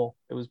right in the hole.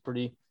 It was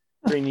pretty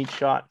neat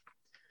shot.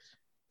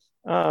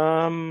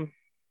 I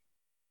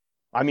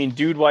mean,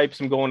 Dude Wipes,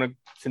 I'm going to,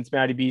 since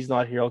Matty B's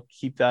not here, I'll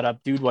keep that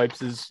up. Dude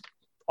Wipes is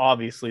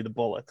obviously the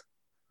bullet.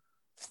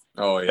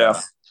 Oh, yeah.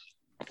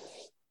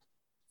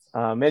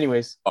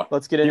 Anyways,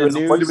 let's get into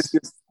news.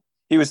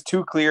 He was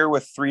too clear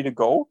with 3 to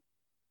go.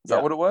 Is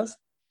that what it was?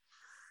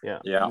 Yeah.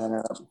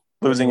 Then,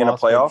 losing in a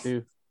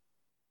playoff?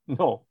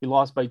 No, he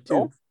lost by 2.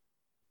 No?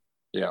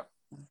 Yeah.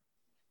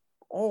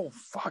 Oh,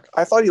 fuck.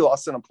 I thought he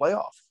lost in a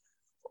playoff.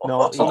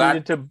 No,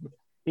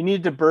 he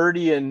needed to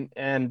birdie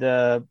and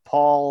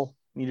Paul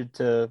needed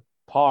to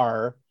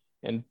par,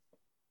 and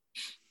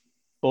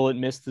Bullet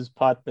missed his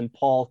putt, then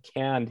Paul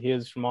canned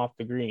his from off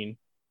the green.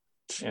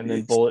 Jeez. And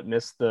then Bullet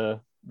missed the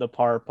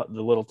par putt,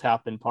 the little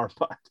tap in par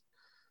putt.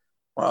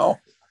 Wow.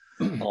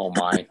 Oh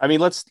my. I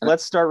mean, let's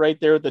start right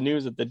there with the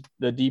news at the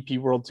DP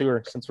World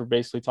Tour, since we're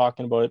basically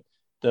talking about it.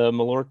 The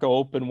Mallorca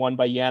Open won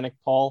by Yannick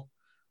Paul.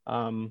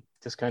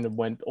 Just kind of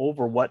went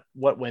over what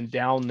went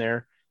down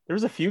there. There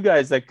was a few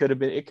guys that could have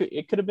been,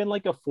 it could have been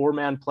like a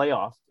 4-man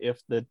playoff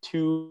if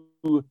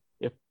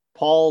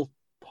Paul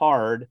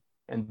parred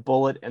and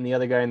Bullet and the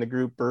other guy in the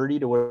group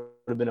birdied, it would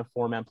have been a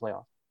 4-man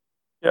playoff.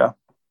 Yeah.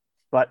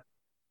 But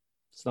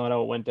it's not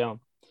how it went down.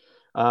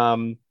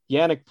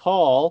 Yannick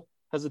Paul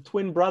has a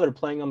twin brother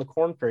playing on the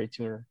Korn Ferry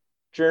Tour,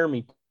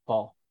 Jeremy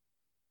Paul.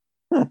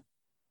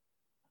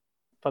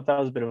 Thought that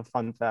was a bit of a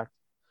fun fact.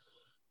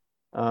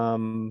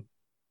 The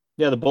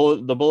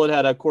Bullet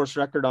had a course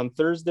record on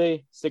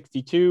Thursday,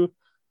 62.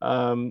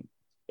 Aaron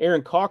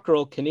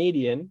Cockrell,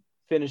 Canadian,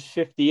 finished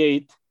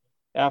 58th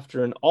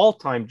after an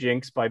all-time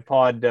jinx by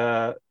pod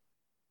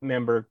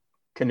member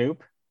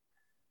Canoop.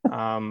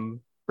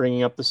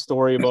 Bringing up the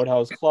story about how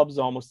his clubs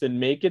almost didn't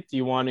make it. Do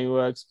you want to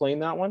explain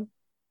that one?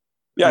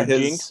 Yeah,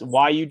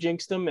 why you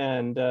jinxed him,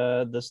 and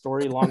the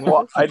story along with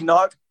it.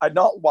 I'd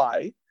not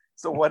why.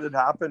 So what had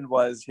happened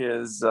was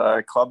his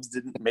clubs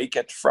didn't make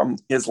it from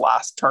his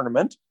last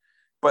tournament,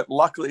 but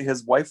luckily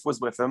his wife was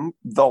with him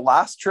the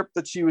last trip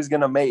that she was going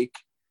to make,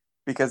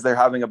 because they're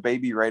having a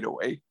baby right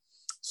away.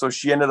 So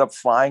she ended up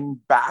flying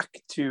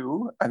back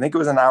to, I think it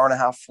was an hour and a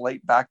half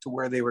flight back to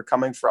where they were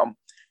coming from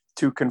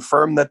to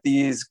confirm that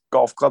these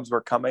golf clubs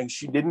were coming.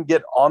 She didn't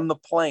get on the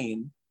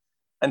plane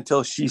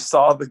until she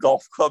saw the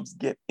golf clubs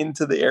get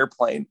into the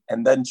airplane,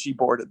 and then she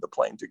boarded the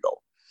plane to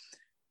go.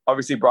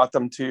 Obviously brought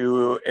them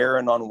to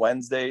Aaron on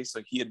Wednesday.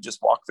 So he had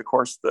just walked the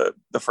course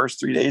the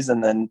first 3 days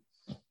and then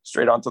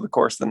straight onto the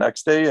course the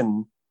next day.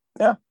 And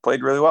yeah,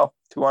 played really well.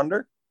 2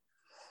 under.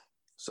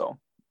 So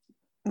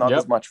not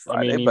as much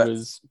Friday, he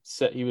was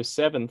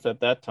 7th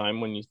at that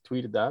time when you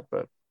tweeted that,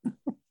 but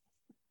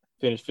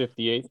finished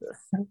 58th.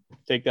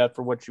 Take that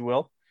for what you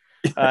will.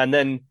 And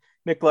then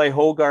Nikolai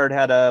Hogard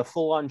had a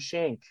full-on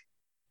shank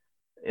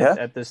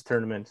at this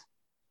tournament.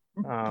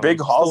 Big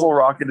hosel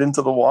rocket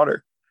into the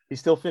water. He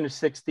still finished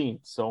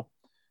 16th. So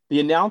the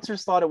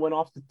announcers thought it went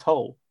off the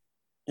toe.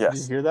 Yes.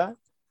 Did you hear that?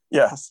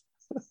 Yes.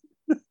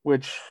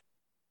 Which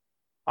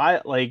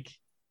I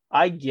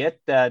get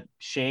that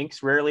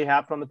shanks rarely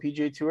happen on the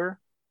PGA Tour,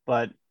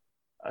 but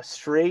a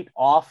straight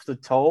off the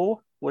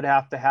toe would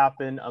have to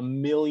happen a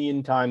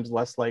million times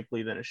less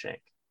likely than a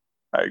shank.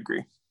 I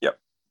agree. Yep.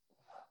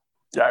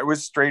 Yeah, it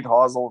was straight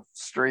hosel,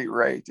 straight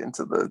right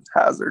into the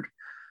hazard.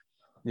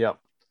 Yep.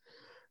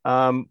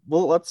 Well,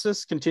 let's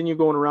just continue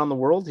going around the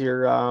world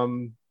here.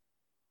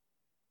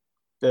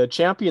 The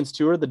Champions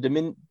Tour,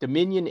 the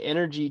Dominion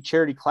Energy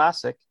Charity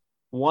Classic,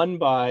 won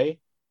by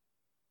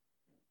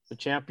the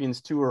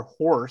Champions Tour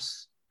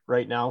horse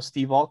right now,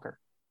 Steve Alker.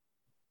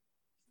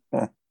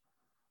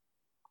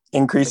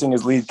 Increasing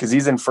his lead because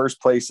he's in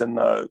first place in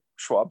the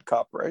Schwab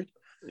Cup, right?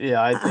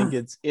 Yeah, I think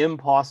it's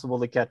impossible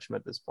to catch him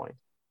at this point.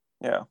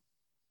 Yeah.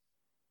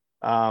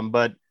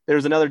 But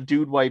there's another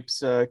dude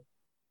wipes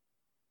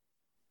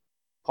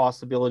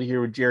possibility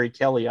here with Jerry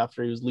Kelly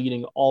after he was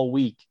leading all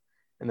week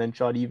and then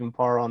shot even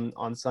par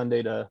on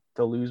Sunday to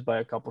lose by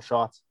a couple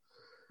shots.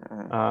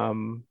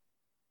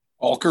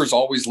 Alker's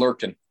always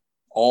lurking.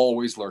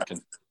 Always lurking.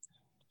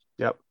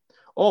 Yep.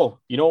 Oh,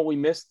 you know what we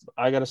missed?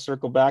 I got to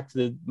circle back to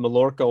the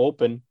Mallorca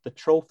Open, the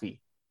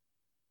trophy.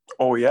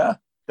 Oh, yeah.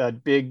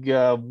 That big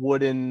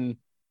wooden,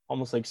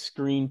 almost like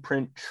screen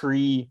print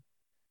tree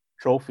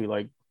trophy,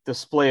 like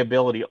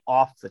displayability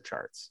off the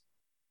charts.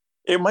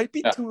 It might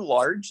be too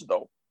large,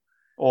 though.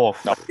 Oh,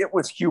 no, it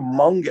was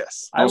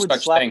humongous. I would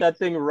slap that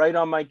thing right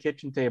on my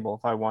kitchen table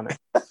if I wanted.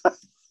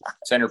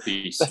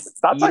 Centerpiece.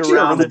 That's actually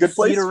a really good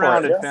place Eat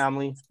around for it,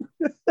 family.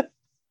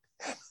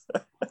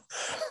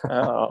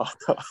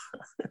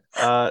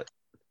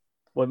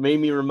 What made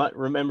me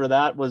remember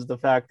that was the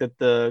fact that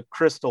the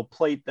crystal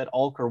plate that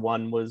Alker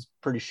won was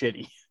pretty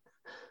shitty.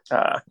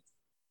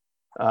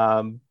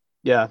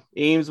 Yeah,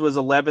 Ames was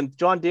 11th.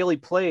 John Daly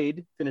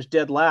finished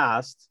dead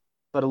last,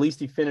 but at least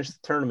he finished the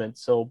tournament.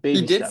 So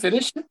he did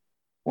finish.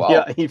 Wow.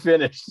 Yeah, he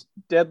finished.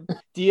 Dead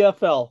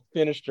DFL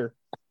finished her.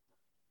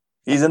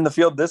 He's in the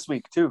field this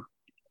week too.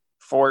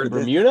 For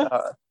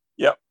Bermuda.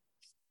 Yep.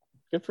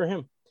 Good for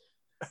him.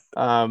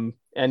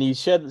 And he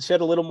shed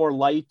a little more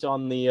light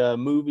on the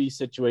movie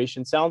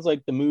situation. Sounds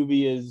like the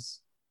movie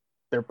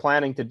they're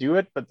planning to do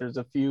it, but there's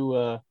a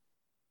few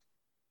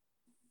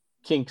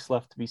kinks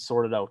left to be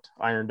sorted out,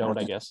 ironed out,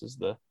 I guess is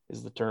the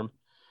term.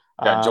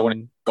 Yeah, Joe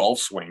golf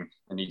swing.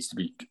 It needs to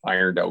be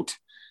ironed out.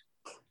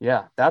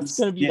 Yeah, that's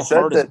going to be the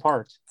hardest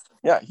part.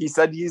 Yeah, he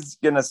said he's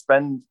going to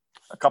spend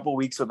a couple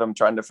weeks with them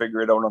trying to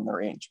figure it out on the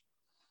range.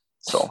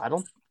 So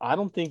I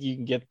don't think you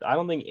can get. I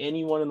don't think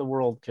anyone in the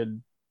world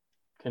can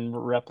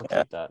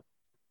replicate that.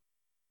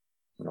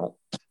 No.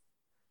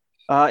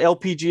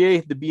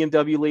 LPGA, the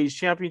BMW Ladies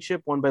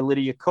Championship, won by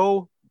Lydia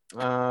Ko.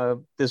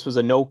 This was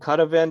a no-cut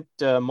event.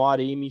 Maud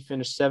Amy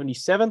finished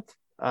 77th.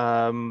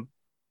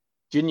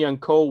 Jin Young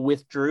Ko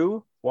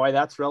withdrew. Why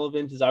that's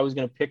relevant is I was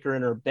going to pick her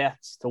in her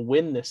bets to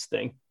win this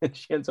thing, and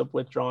she ends up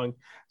withdrawing.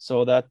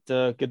 So that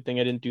good thing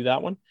I didn't do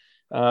that one.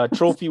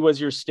 Trophy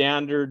was your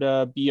standard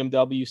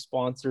BMW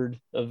sponsored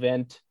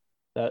event,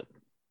 that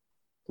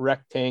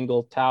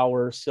rectangle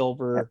tower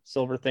silver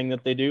thing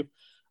that they do.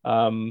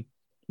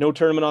 No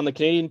tournament on the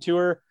Canadian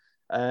Tour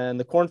and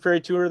the Corn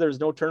Ferry Tour. There's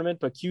no tournament,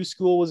 but Q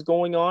School was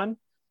going on,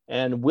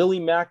 and Willie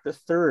Mack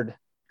III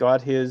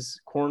got his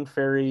Corn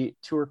Ferry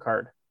Tour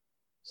card.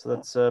 So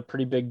that's a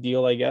pretty big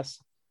deal, I guess.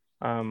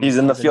 He's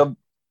in the field.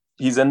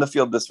 He's in the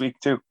field this week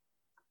too.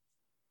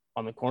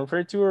 On the Corn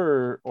Ferry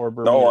Tour or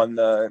Bermuda?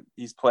 No,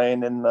 he's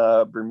playing in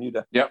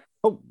Bermuda. Yep.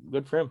 Oh,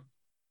 good for him.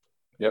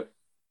 Yep.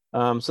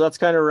 So that's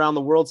kind of around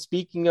the world.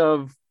 Speaking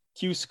of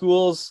Q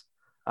schools,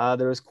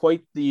 there was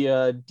quite the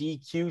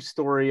DQ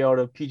story out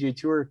of PGA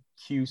Tour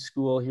Q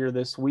School here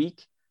this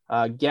week.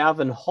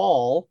 Gavin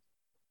Hall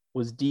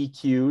was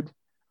DQ'd.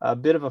 A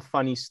bit of a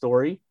funny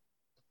story.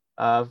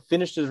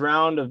 Finished his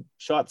round of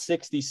shot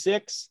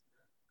 66.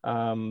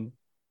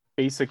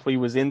 Basically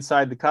was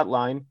inside the cut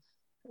line.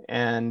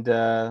 And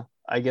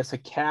I guess a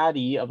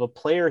caddy of a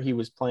player he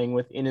was playing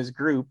with in his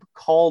group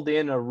called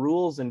in a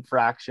rules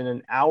infraction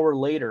an hour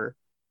later,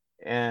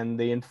 and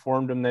they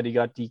informed him that he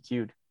got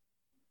DQ'd.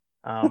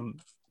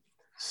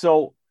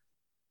 So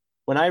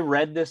when I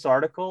read this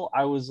article,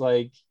 I was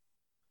like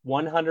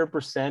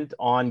 100%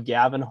 on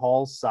Gavin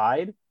Hall's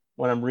side.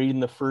 When I'm reading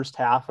the first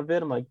half of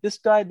it, I'm like, this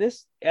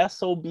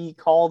SOB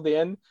called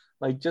in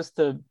like just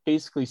to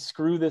basically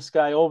screw this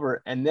guy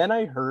over. And then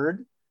I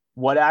heard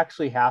what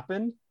actually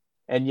happened.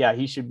 And yeah,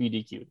 he should be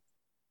DQ'd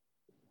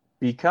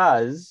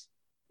because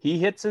he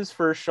hits his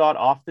first shot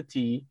off the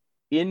tee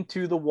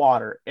into the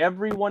water.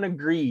 Everyone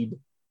agreed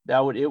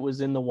that it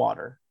was in the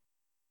water.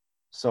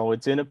 So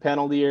it's in a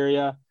penalty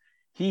area.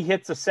 He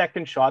hits a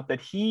second shot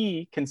that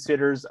he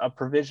considers a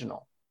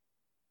provisional.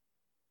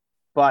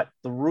 But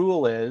the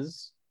rule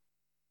is,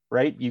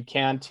 right, you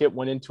can't hit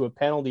one into a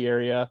penalty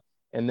area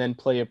and then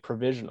play a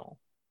provisional.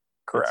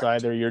 Correct. It's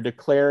either you're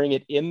declaring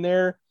it in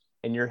there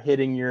and you're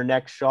hitting your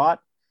next shot,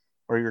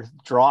 or you're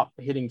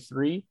hitting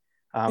three.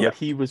 But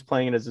he was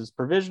playing it as his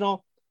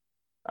provisional.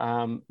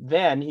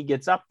 Then he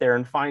gets up there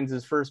and finds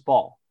his first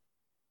ball.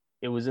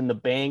 It was in the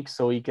bank,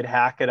 so he could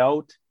hack it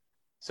out.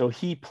 So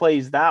he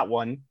plays that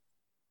one.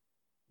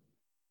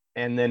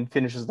 and then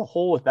finishes the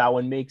hole with that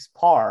one, makes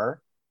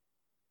par.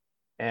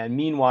 And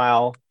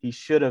meanwhile, he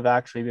should have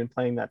actually been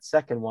playing that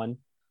second one.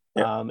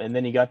 Yeah. And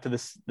then he got to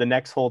the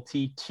next hole,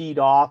 teed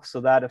off.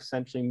 So that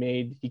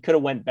essentially he could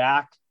have went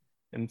back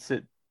and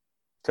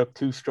took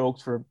 2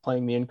 strokes for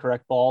playing the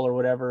incorrect ball or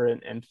whatever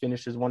and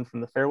finishes one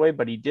from the fairway,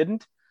 but he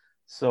didn't.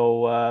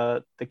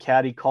 So the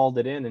caddy called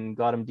it in and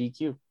got him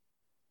DQ.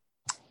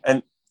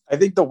 And I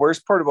think the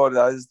worst part about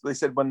that is they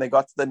said when they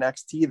got to the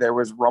next tee, there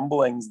was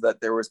rumblings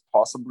that there was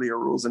possibly a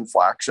rules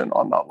infraction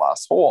on that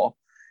last hole.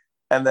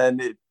 And then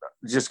it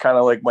just kind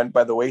of like went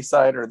by the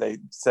wayside, or they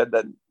said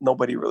that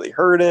nobody really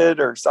heard it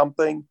or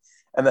something.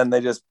 And then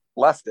they just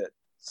left it.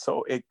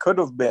 So it could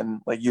have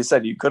been, like you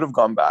said, you could have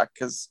gone back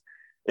because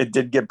it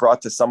did get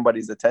brought to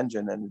somebody's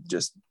attention and it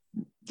just,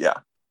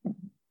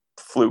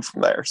 flew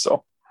from there.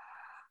 So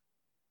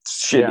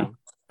it's shitty. Yeah,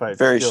 but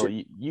very still,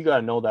 shitty. You got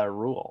to know that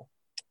rule.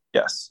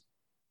 Yes.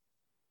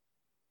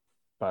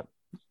 But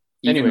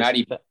even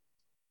Matty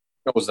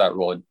knows that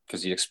rule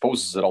because he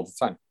exposes it all the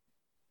time.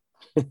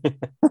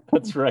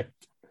 That's right.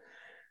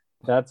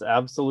 That's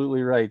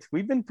absolutely right.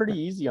 We've been pretty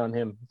easy on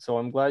him, so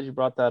I'm glad you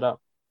brought that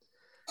up.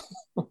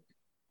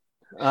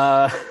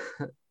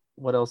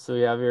 What else do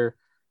we have here?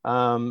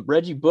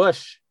 Reggie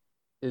Bush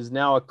is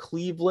now a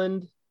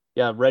Cleveland.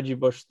 Yeah, Reggie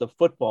Bush, the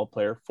football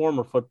player,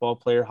 former football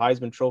player,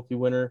 Heisman Trophy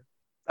winner.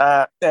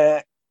 No,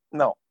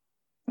 not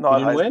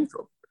Heisman win?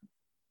 Trophy.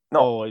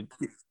 No, you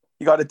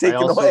got to take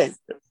it away.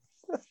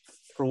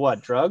 For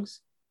what? Drugs?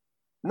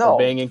 No, or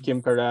banging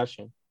Kim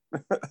Kardashian.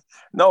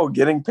 No,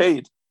 getting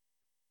paid.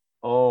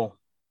 Oh,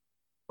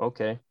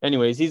 okay.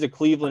 Anyways, he's a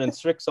Cleveland and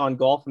Strixon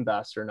golf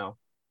ambassador now,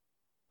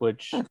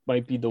 which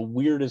might be the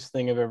weirdest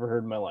thing I've ever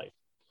heard in my life.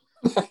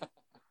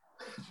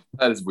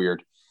 That is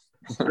weird.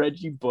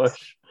 Reggie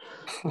Bush.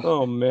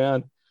 Oh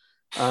man.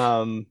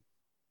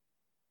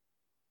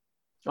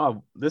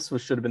 This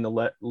should have been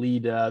the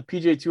lead.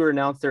 PGA Tour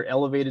announced their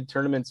elevated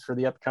tournaments for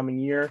the upcoming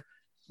year.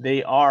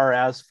 They are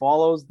as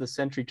follows: the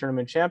Century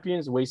Tournament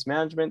Champions, Waste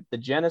Management, the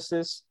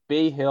Genesis,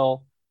 Bay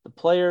Hill, the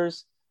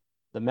Players,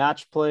 the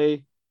Match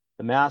Play,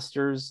 the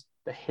Masters,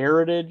 the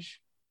Heritage,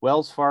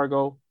 Wells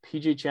Fargo,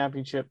 PGA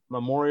Championship,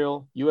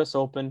 Memorial, US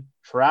Open,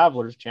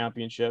 Travelers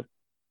Championship,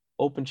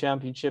 Open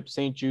Championship,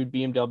 St. Jude,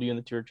 BMW, and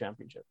the Tour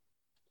Championship.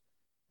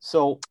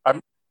 So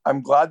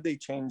I'm glad they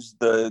changed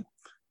the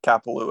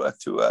Kapalua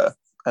to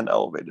an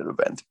elevated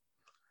event.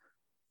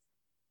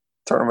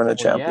 Tournament of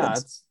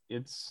Champions. Yeah,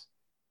 it's.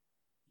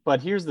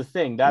 But here's the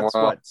thing. That's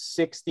what,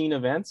 16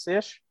 events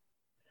ish.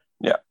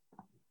 Yeah.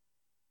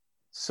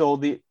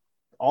 So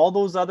all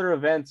those other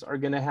events are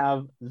going to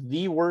have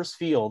the worst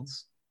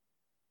fields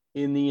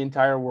in the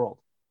entire world.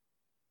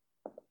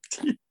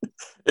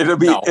 It'll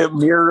be a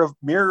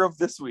mirror of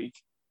this week.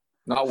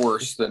 Not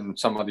worse than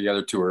some of the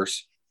other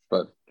tours,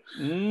 but I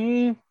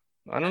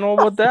don't know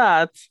about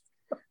that.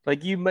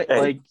 Like you might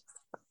like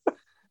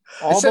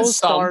all those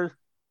stars.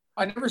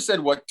 I never said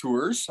what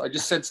tours. I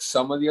just said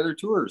some of the other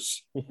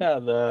tours.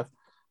 Yeah,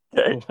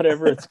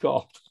 whatever it's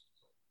called.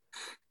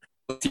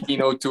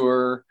 Latino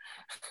tour.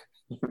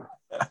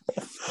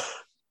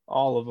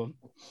 All of them.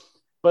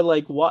 But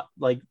like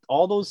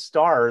all those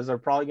stars are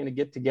probably going to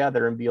get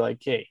together and be like,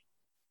 hey,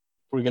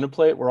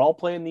 we're all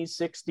playing these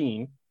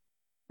 16.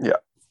 Yeah.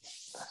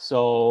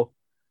 So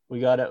we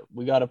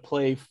gotta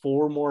play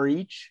 4 more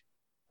each,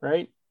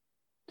 right?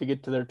 To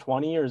get to their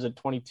 20, or is it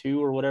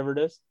 22 or whatever it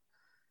is?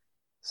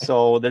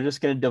 So they're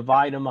just going to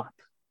divide them up.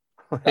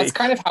 That's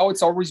kind of how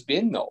it's always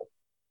been, though.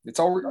 It's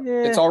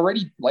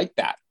already like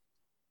that.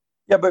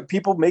 Yeah, but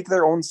people make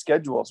their own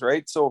schedules,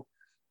 right? So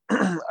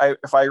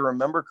if I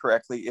remember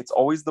correctly, it's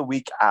always the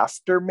week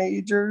after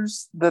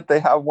majors that they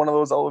have one of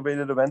those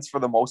elevated events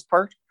for the most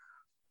part.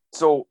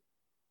 So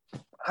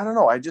I don't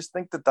know. I just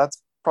think that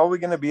that's probably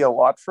going to be a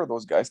lot for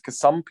those guys because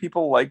some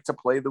people like to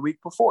play the week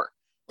before,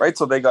 right?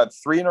 So they got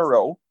 3 in a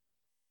row.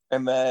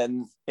 And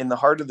then in the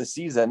heart of the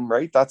season,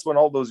 right, that's when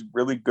all those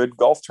really good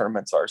golf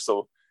tournaments are.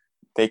 So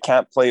they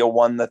can't play a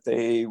one that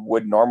they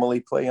would normally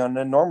play on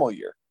a normal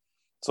year.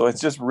 So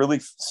it's just really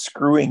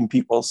screwing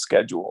people's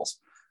schedules,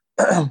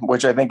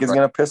 which I think is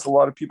going to piss a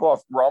lot of people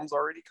off. Rahm's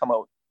already come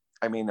out.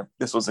 I mean,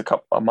 this was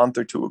a month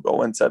or 2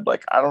 ago and said,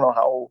 like, I don't know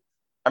how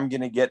I'm going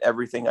to get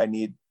everything I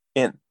need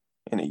in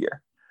a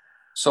year.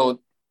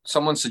 So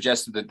someone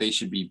suggested that they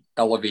should be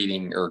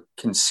elevating or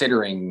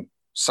considering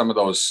some of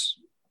those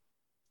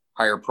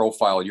higher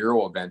profile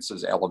Euro events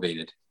as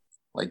elevated,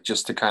 like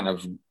just to kind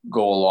of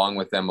go along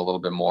with them a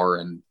little bit more.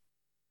 And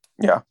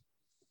yeah,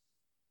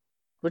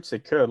 which they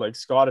could, like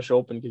Scottish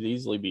Open could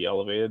easily be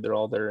elevated. They're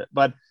all there,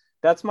 but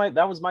that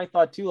was my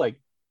thought too.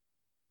 Like,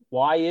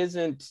 why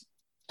isn't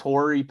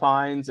Torrey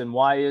Pines and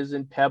why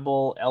isn't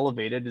Pebble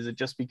elevated? Is it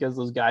just because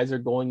those guys are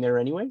going there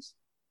anyways?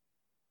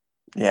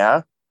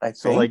 Yeah, I think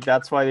so. Like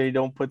that's why they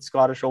don't put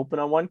Scottish Open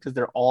on one, because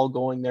they're all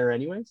going there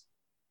anyways.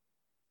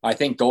 I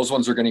think those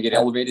ones are going to get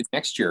elevated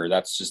next year.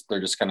 They're just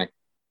going to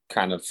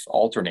kind of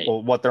alternate.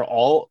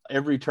 Well,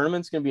 every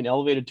tournament's going to be an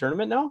elevated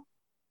tournament now?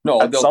 No,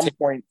 at some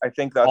point, I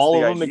think that's all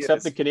of them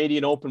except the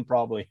Canadian Open,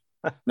 probably.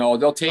 No,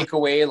 they'll take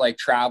away like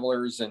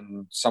Travelers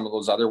and some of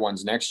those other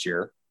ones next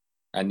year,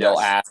 and they'll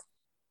add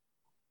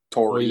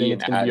Tory. You think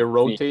it's going to be a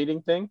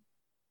rotating thing?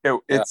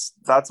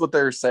 That's what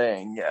they're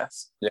saying.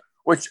 Yes. Yeah.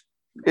 Which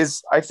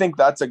is, I think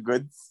that's a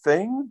good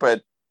thing,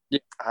 but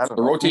I don't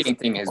know. Rotating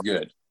thing is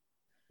good.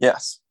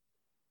 Yes.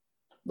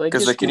 Like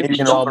it's going to be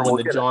dumb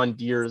when the John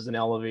Deere is an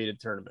elevated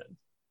tournament.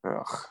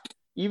 Ugh.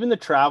 Even the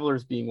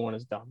Travelers being one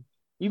is dumb.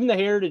 Even the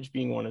Heritage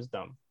being one is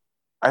dumb.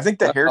 I think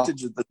the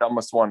Heritage is the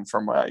dumbest one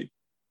for my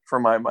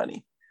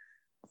money.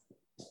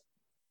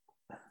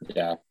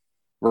 Yeah.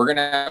 We're going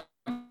to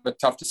have a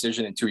tough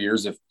decision in 2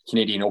 years if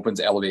Canadian Open's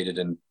elevated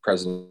in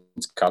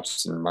President's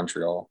Cups in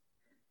Montreal.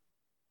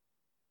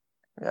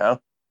 Yeah.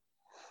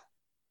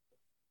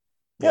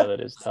 Yeah, that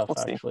is tough,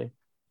 actually.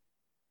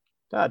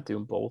 God, do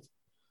them both.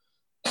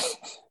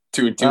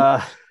 2 and 2.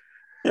 Yeah.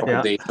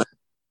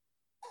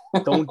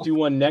 Don't do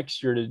one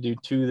next year to do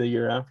 2 the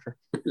year after.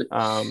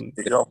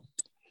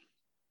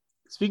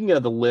 Speaking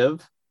of the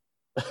LIV,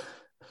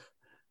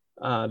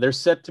 they're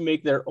set to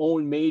make their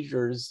own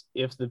majors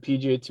if the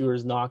PGA Tour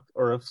is not,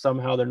 or if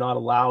somehow they're not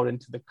allowed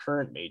into the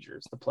current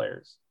majors, the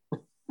players.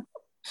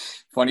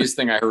 Funniest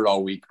thing I heard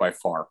all week by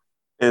far.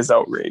 Is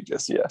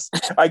outrageous, yes.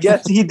 I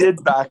guess he did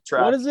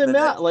backtrack. What does it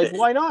matter? Like,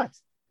 why not?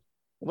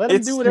 Let them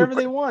do whatever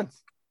they want.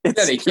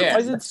 They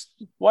can.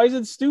 Why is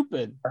it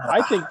stupid?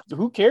 I think,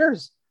 who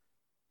cares?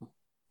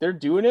 They're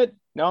doing it.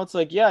 Now it's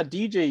like,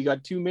 DJ, you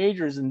got 2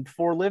 majors and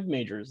 4 LIV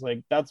majors.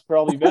 Like, that's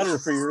probably better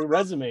for your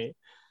resume.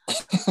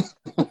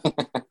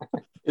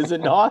 Is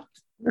it not?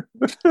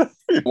 I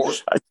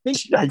guess.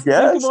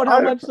 Think about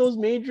how much those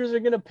majors are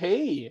going to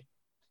pay.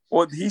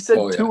 Well, he said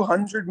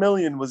 200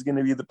 million was going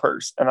to be the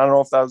purse. And I don't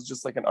know if that was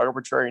just like an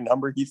arbitrary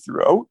number he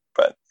threw out,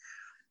 but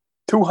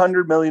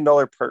 $200 million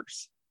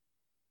purse.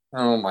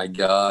 Oh my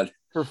God.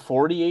 For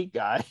 48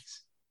 guys.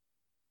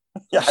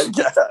 Yeah, I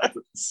guess.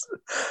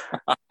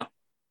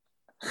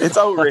 It's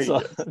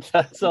outrageous.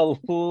 That's a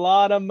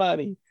lot of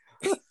money.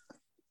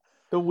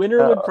 The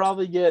winner would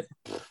probably get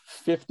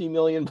 $50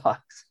 million.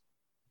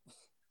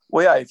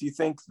 Well, yeah, if you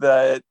think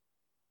that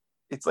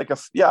it's like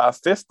a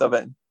fifth of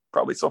it,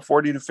 probably, so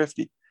 40 to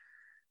 50.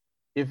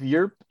 If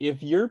you're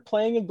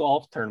playing a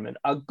golf tournament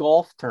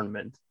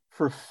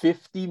for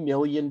 $50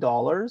 million,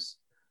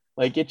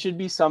 like it should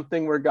be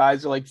something where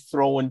guys are like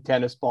throwing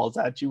tennis balls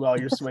at you while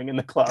you're swinging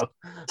the club.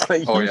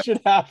 Like you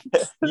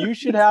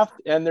should have,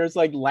 and there's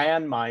like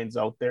landmines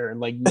out there and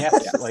like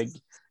nets,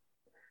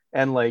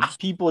 and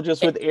people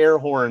just with air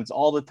horns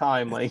all the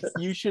time. Like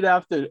you should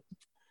have to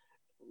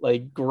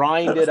like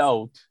grind it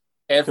out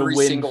every to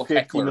win single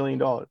 $50 million.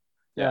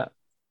 Yeah.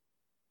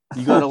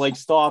 You gotta like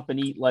stop and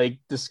eat like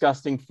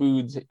disgusting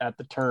foods at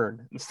the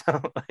turn and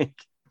stuff. Like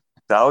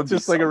that would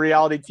just like a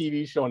reality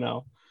TV show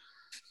now.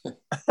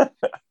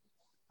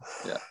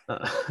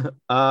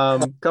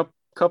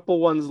 Couple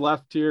ones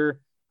left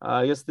here.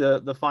 I guess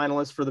the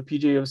finalists for the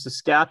PGA of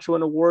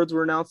Saskatchewan Awards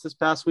were announced this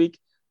past week.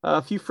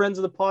 A few friends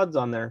of the pod's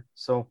on there,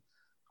 so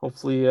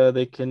hopefully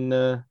they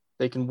can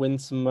win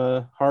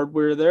some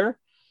hardware there.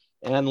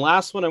 And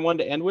last one I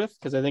wanted to end with,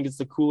 because I think it's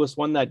the coolest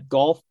one, that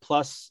Golf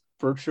Plus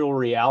virtual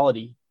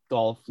reality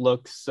golf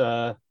looks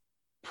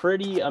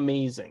pretty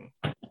amazing.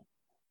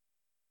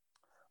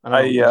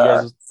 I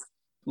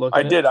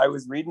did. I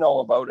was reading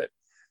all about it.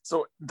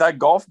 So that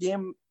golf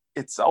game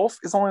itself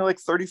is only like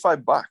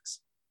 $35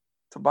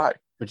 to buy.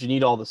 But you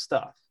need all the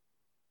stuff.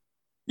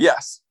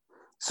 Yes.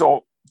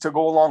 So to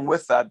go along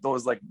with that,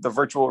 those like the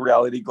virtual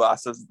reality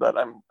glasses that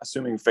I'm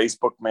assuming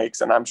Facebook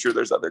makes, and I'm sure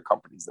there's other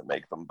companies that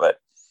make them, but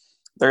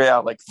they're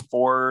like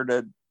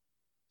 $400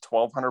 to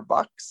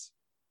 $1,200,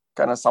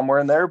 kind of somewhere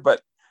in there.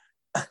 But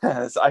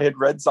I had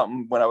read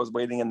something when I was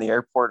waiting in the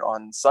airport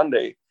on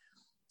Sunday,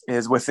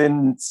 is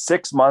within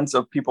 6 months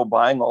of people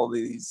buying all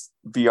these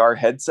VR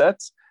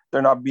headsets,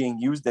 they're not being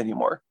used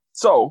anymore.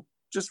 So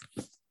just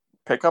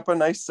pick up a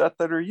nice set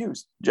that are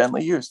used,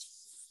 gently used,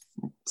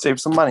 save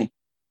some money.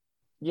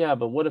 Yeah,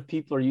 but what if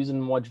people are using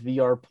them to watch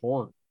VR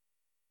porn?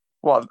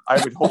 Well,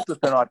 I would hope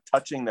that they're not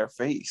touching their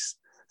face.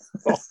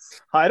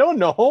 I don't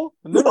know.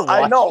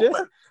 I know,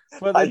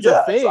 but it's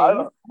a thing.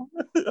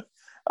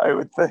 I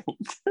would think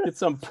it's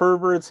some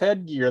pervert's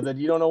headgear that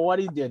you don't know what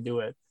he did to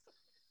it.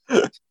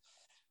 It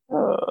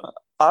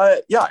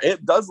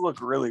does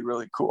look really,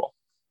 really cool.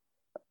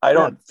 I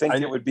don't think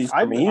it would be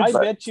for me. I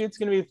bet you it's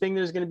going to be a thing.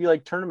 There's going to be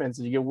like tournaments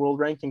that you get world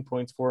ranking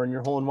points for, and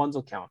your hole in ones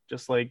will count,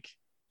 just like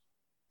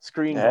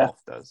screen golf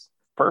does.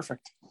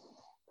 Perfect.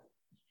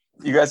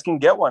 You guys can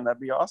get one. That'd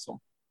be awesome.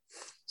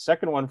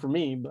 Second one for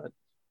me, but.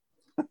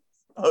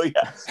 Oh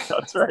yes,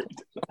 that's right.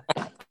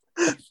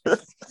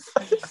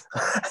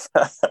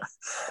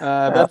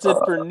 That's it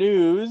for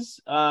news.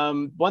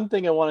 One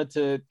thing I wanted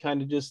to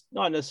kind of just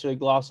not necessarily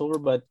gloss over,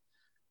 but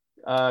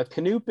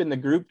Canoop in the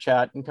group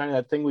chat, and kind of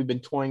that thing we've been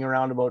toying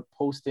around about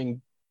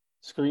posting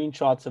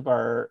screenshots of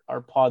our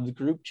pod's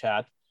group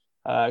chat.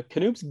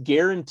 Canoop's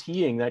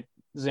guaranteeing that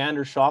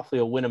Xander Schauffele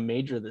will win a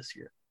major this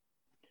year.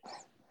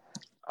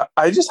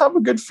 I just have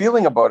a good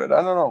feeling about it.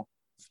 I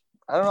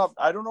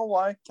don't know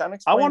why. Can't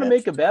explain. I want to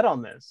make a bet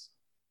on this.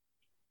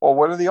 Well,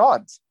 what are the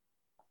odds?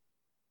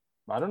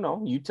 I don't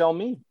know. You tell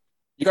me.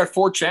 You got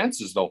 4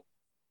 chances though.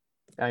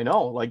 I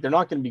know. Like, they're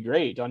not going to be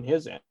great on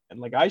his end. And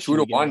like, I 2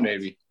 to should get 1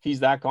 maybe. if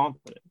he's that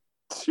confident.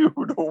 2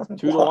 to 1.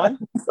 2 to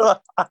 1.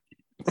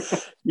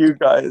 You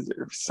guys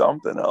are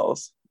something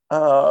else.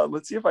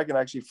 Let's see if I can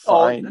actually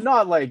find.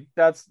 Not like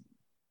that's.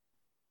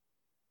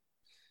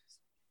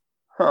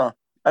 I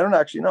don't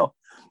actually know.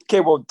 Okay,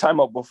 well,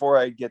 time out before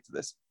I get to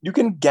this. You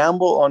can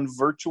gamble on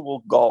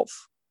virtual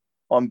golf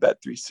on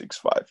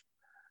Bet365.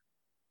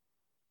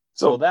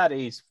 So that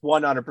ace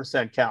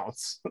 100%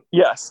 counts.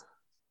 Yes.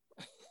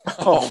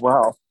 Oh,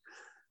 wow.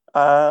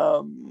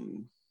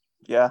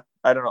 Yeah,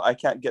 I don't know. I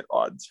can't get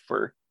odds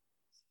for.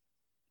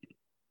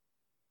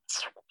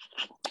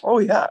 Oh,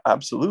 yeah,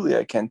 absolutely.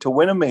 I can. To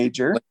win a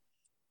major,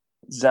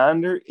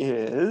 Xander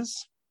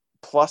is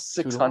plus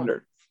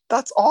 600.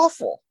 That's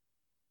awful.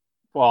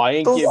 Well, I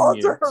ain't Those giving odds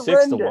you are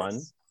 6 to 1.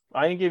 horrendous.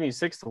 I ain't giving you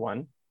 6 to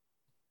 1.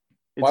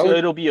 Why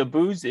It'll be a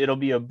booze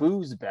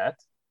bet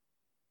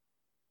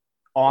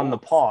on the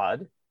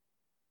pod.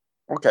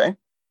 Okay.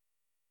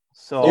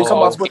 So You come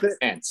up odds with make it.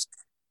 sense.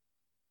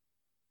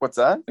 What's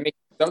that? I mean,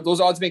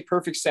 those odds make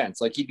perfect sense.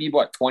 Like he'd be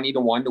 20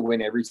 to 1 to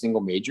win every single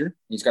major.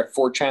 He's got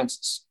 4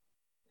 chances.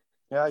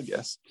 Yeah, I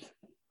guess.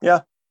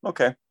 Yeah.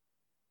 Okay.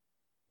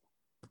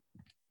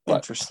 But-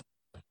 Interesting.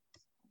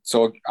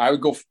 So I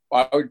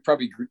would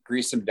probably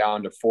grease him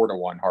down to 4 to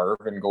 1, Harv,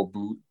 and go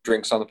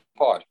drinks on the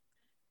pod.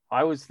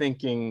 I was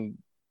thinking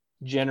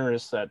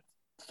generous at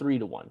 3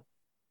 to 1.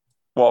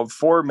 Well,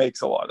 4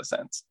 makes a lot of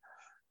sense.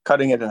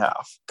 Cutting it in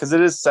half because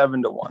it is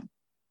 7 to 1.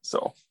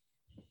 So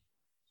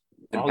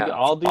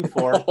I'll do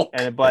 4,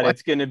 but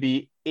it's going to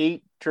be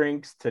 8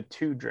 drinks to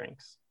 2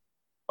 drinks.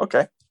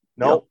 okay.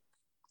 Nope.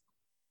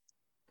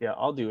 Yeah,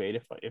 I'll do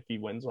 8 if he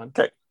wins one.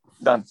 Okay,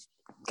 done.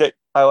 Okay,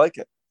 I like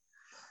it.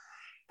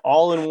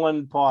 All in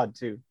one pod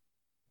too.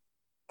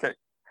 Okay.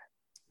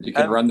 You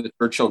can run the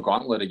Churchill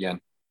Gauntlet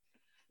again.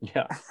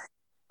 Yeah.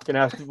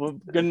 We're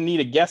gonna need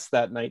a guest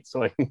that night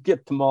so I can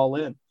get them all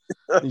in.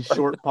 These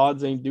short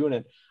pods ain't doing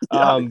it.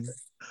 Yeah.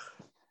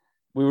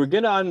 We were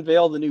gonna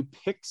unveil the new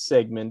pick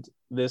segment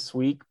this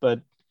week,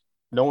 but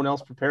no one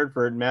else prepared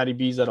for it. Matty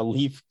B's at a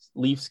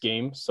Leafs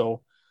game,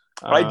 so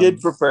I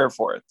did prepare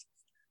for it,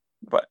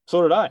 but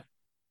so did I.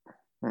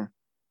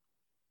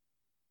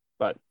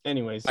 But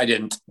anyways, I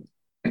didn't.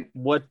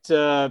 What?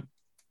 So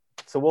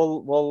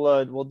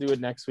we'll do it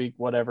next week.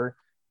 Whatever.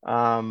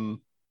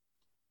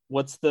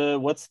 What's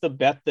the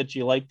bet that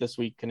you like this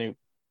week, Canute?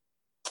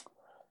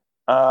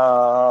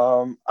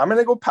 I'm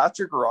gonna go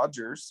Patrick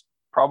Rogers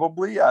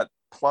probably at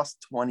plus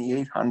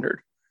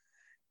 2,800.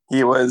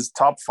 He was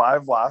top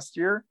 5 last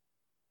year,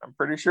 I'm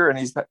pretty sure, and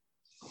he's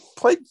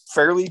played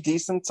fairly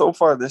decent so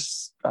far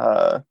this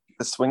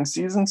swing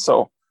season.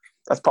 So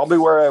that's probably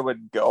where I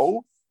would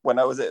go when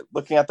I was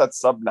looking at that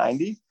sub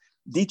 90.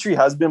 Dietrich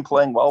has been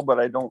playing well, but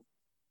I don't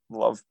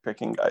love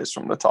picking guys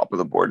from the top of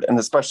the board, and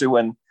especially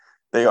when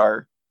they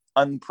are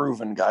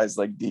unproven guys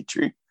like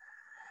Dietrich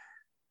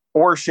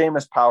or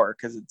Seamus Power,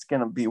 because it's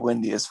going to be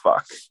windy as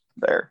fuck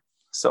there.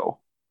 So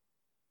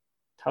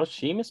how's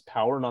Seamus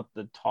Power not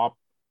the top,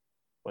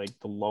 like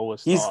the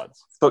lowest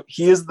odds? So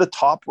he is the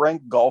top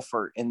ranked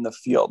golfer in the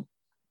field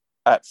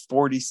at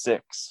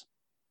 46.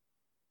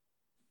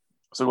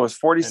 So it goes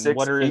 46. And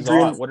what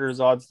are his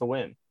odds to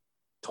win?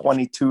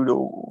 23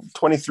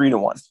 to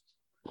 1.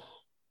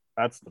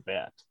 That's the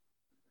bet.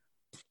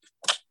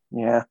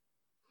 Yeah.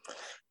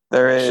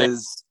 There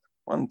is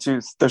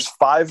there's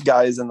 5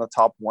 guys in the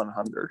top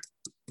 100.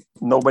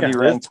 Nobody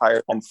ranked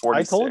higher than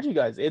 46. I told you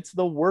guys, it's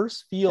the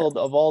worst field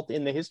of all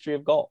in the history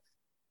of golf.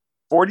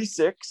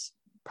 46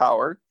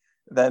 Power,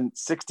 then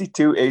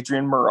 62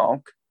 Adrian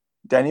Meronk,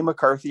 Denny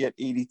McCarthy at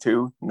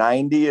 82,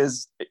 90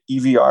 is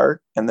EVR,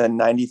 and then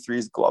 93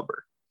 is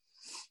Glover.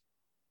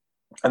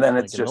 And then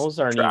it's just those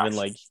aren't trash. even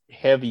like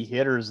heavy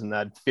hitters in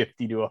that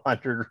 50 to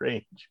 100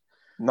 range.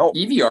 No,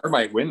 EVR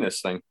might win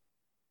this thing.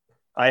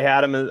 I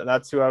had him.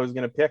 That's who I was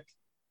going to pick.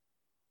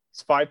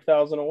 It's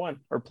 5,001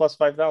 or plus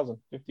 5,000,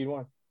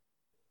 51.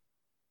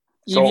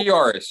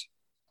 EVR is.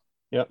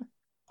 Yep.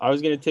 I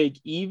was going to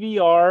take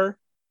EVR,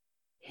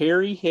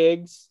 Harry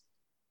Higgs,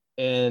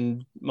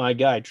 and my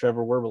guy,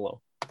 Trevor Werbelow.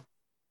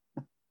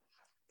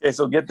 Okay,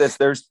 so get this.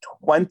 There's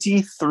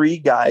 23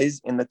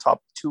 guys in the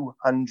top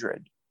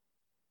 200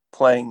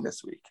 playing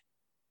this week.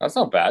 That's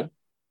not bad.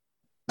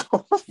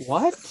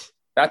 What?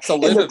 That's a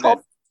little bit.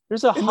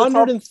 There's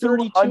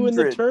 132 in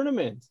the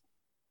tournament.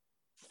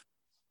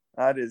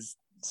 That is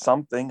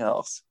something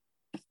else.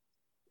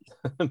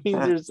 I mean,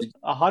 there's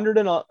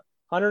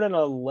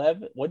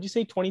 111. What'd you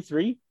say?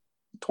 23?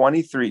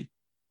 23.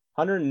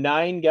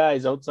 109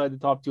 guys outside the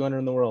top 200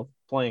 in the world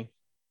playing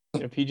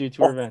in a PGA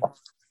Tour event.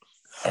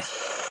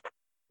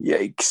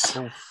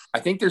 Yikes. I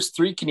think there's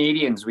 3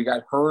 Canadians. We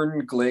got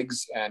Hearn,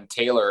 Gliggs, and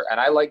Taylor. And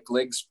I like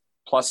Gliggs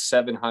plus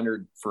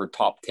 700 for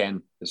top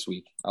 10 this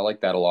week. I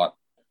like that a lot.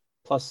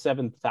 Plus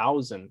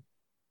 7,000.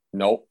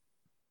 Nope.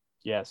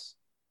 Yes.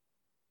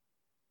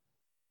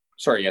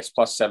 Sorry, yes,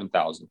 plus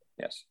 7,000.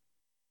 Yes.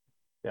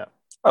 Yeah.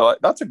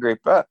 That's a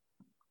great bet.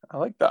 I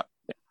like that.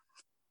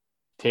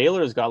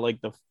 Taylor's got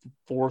like the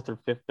fourth or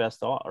fifth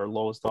best or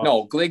lowest odds.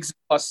 No, Glig's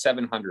plus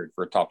 700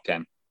 for a top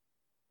 10.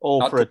 Oh,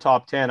 not for a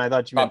top 10. I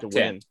thought you meant to top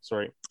 10. win.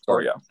 Sorry. Oh,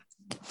 yeah.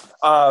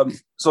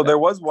 So there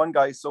was one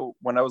guy. So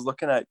when I was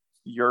looking at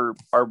your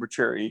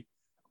arbitrary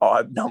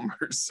odd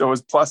numbers, so it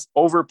was plus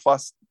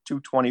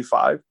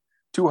 225,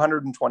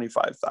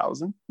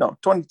 225,000. No,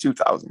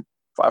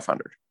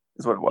 22,500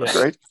 is what it was,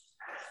 Yeah. right?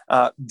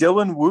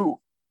 Dylan Wu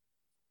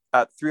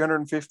at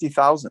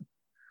 350,000.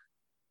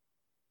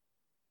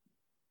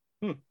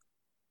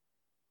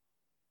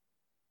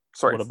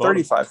 Sorry, What about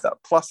 35,000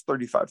 plus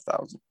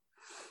 35,000.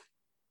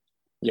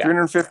 Yeah.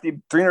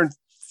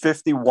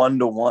 351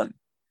 to 1.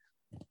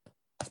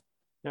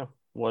 Yeah.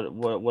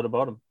 What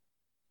about him?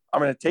 I'm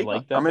going to take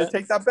like that I'm going to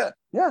bet? take that bet.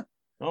 Yeah.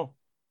 Oh,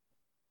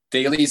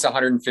 Daly's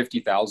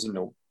 150,000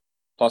 no,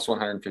 plus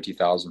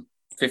 150,000.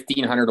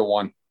 1,500 to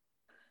 1.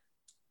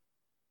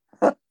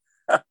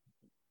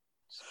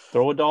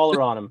 throw $1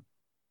 on him.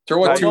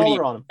 Throw Throw a 2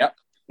 $1 on him. Yep.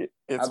 It's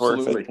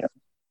Absolutely. worth it.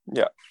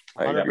 Yeah.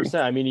 I agree.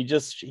 100%. I mean, he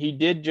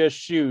did just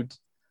shoot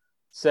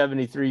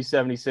 73,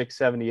 76,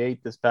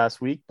 78 this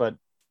past week, but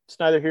it's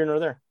neither here nor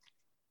there.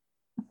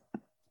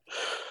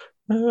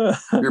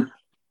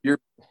 Your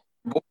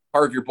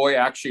boy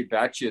Akshay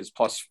Batchi is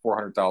plus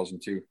 400,000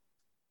 too.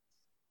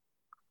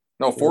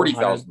 No,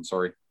 40,000.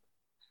 Sorry,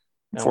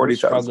 And 40,000, we're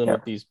struggling yeah.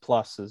 with these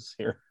pluses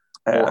here.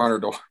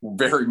 400.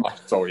 Very much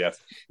so. Yes.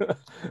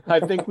 I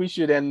think we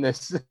should end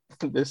this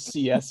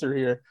CSer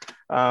here.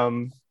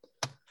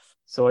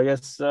 So I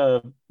guess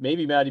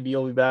maybe Matty B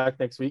will be back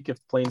next week if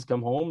the planes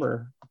come home,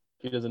 or if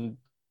he doesn't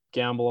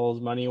gamble all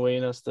his money away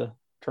in us to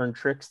turn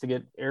tricks to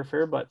get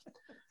airfare. But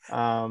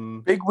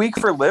Big week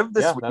for Liv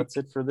this week. that's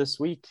it for this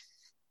week.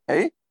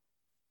 Hey,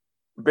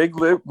 big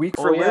week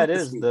for Liv. It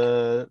this is week.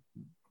 the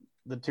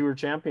Tour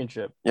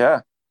Championship.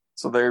 Yeah.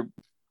 So they're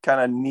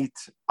kind of neat.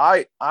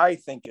 I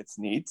think it's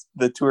neat.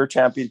 The Tour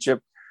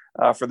Championship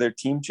for their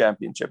team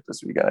championship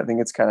this weekend. I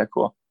think it's kind of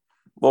cool.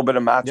 A little bit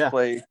of match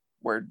play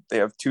where they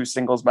have 2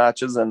 singles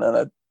matches and then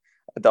a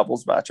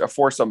doubles match, a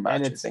foursome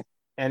match, I think.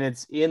 And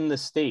it's in the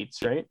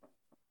States, right?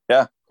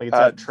 Yeah. Like it's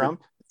at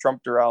Trump.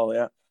 Trump Doral,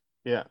 yeah.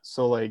 Yeah.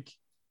 So like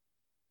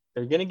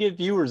they're gonna get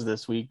viewers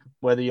this week,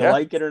 whether you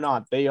like it or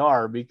not. They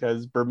are,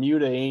 because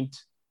Bermuda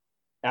ain't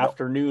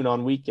afternoon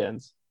on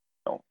weekends.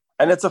 No.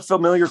 And it's a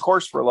familiar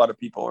course for a lot of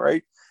people,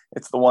 right?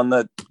 It's the one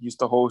that used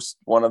to host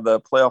one of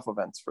the playoff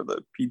events for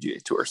the PGA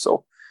Tour.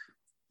 So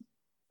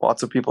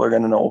lots of people are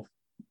going to know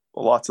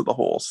lots of the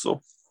holes.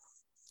 So,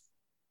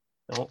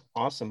 oh,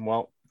 awesome.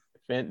 Well,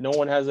 if no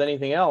one has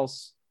anything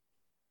else,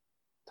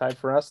 time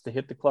for us to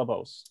hit the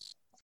clubhouse.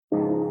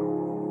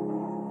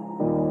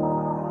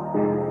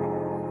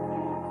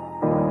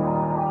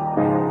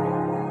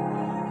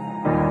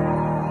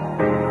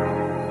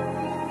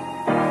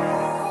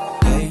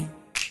 Hey,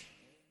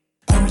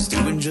 I was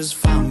doing just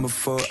fine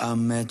before I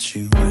met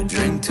you. I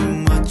drink too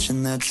much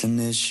and that's an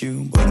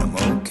issue, but I'm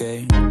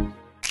okay.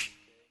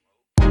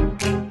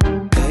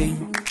 Hey,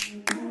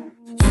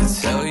 you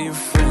tell your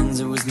friends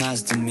it was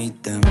nice to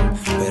meet them,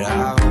 but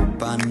I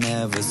hope I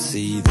never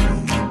see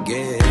them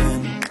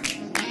again.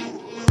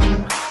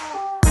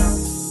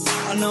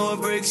 I know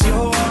it breaks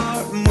your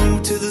heart.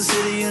 Moved to the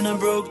city and I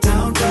broke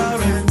down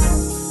crying.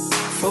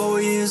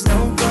 4 years,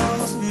 no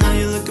calls. Now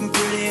you're looking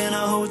pretty in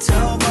a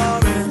hotel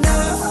bar, and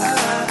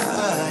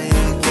I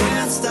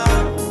can't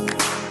stop.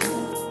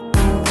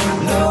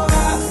 No, I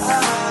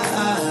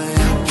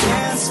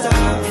can't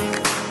stop.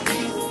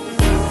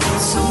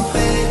 So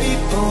baby,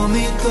 pull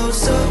me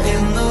closer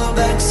in the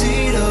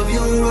backseat of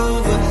your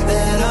Rover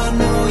that I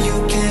know you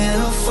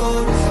can't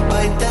afford.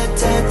 Bite that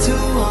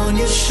tattoo on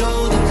your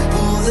shoulder.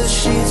 Pull the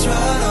sheets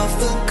right off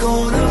the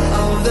corner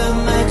of the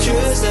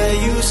mattress that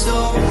you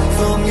stole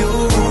from your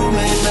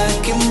roommate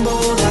back in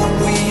Boulder.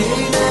 We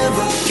ain't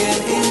ever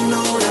getting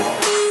older.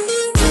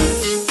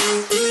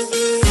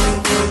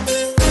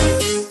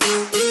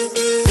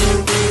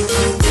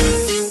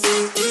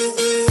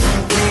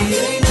 We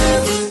ain't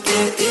ever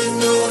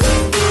getting older.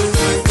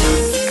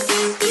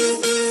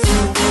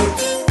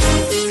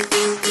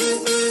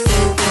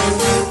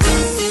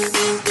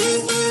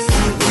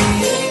 We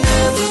ain't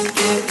ever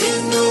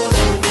getting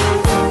older.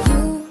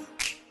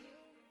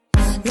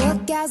 You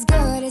look as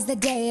good as the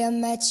day I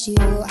met you.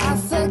 I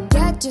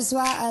forget just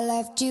why I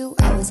left you.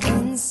 I was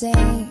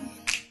insane.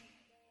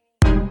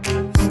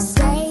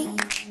 Stay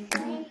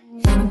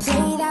and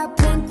play that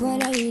Blink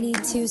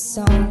 182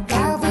 song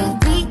that we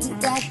beat to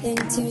death in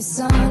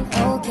Tucson.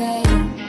 Okay.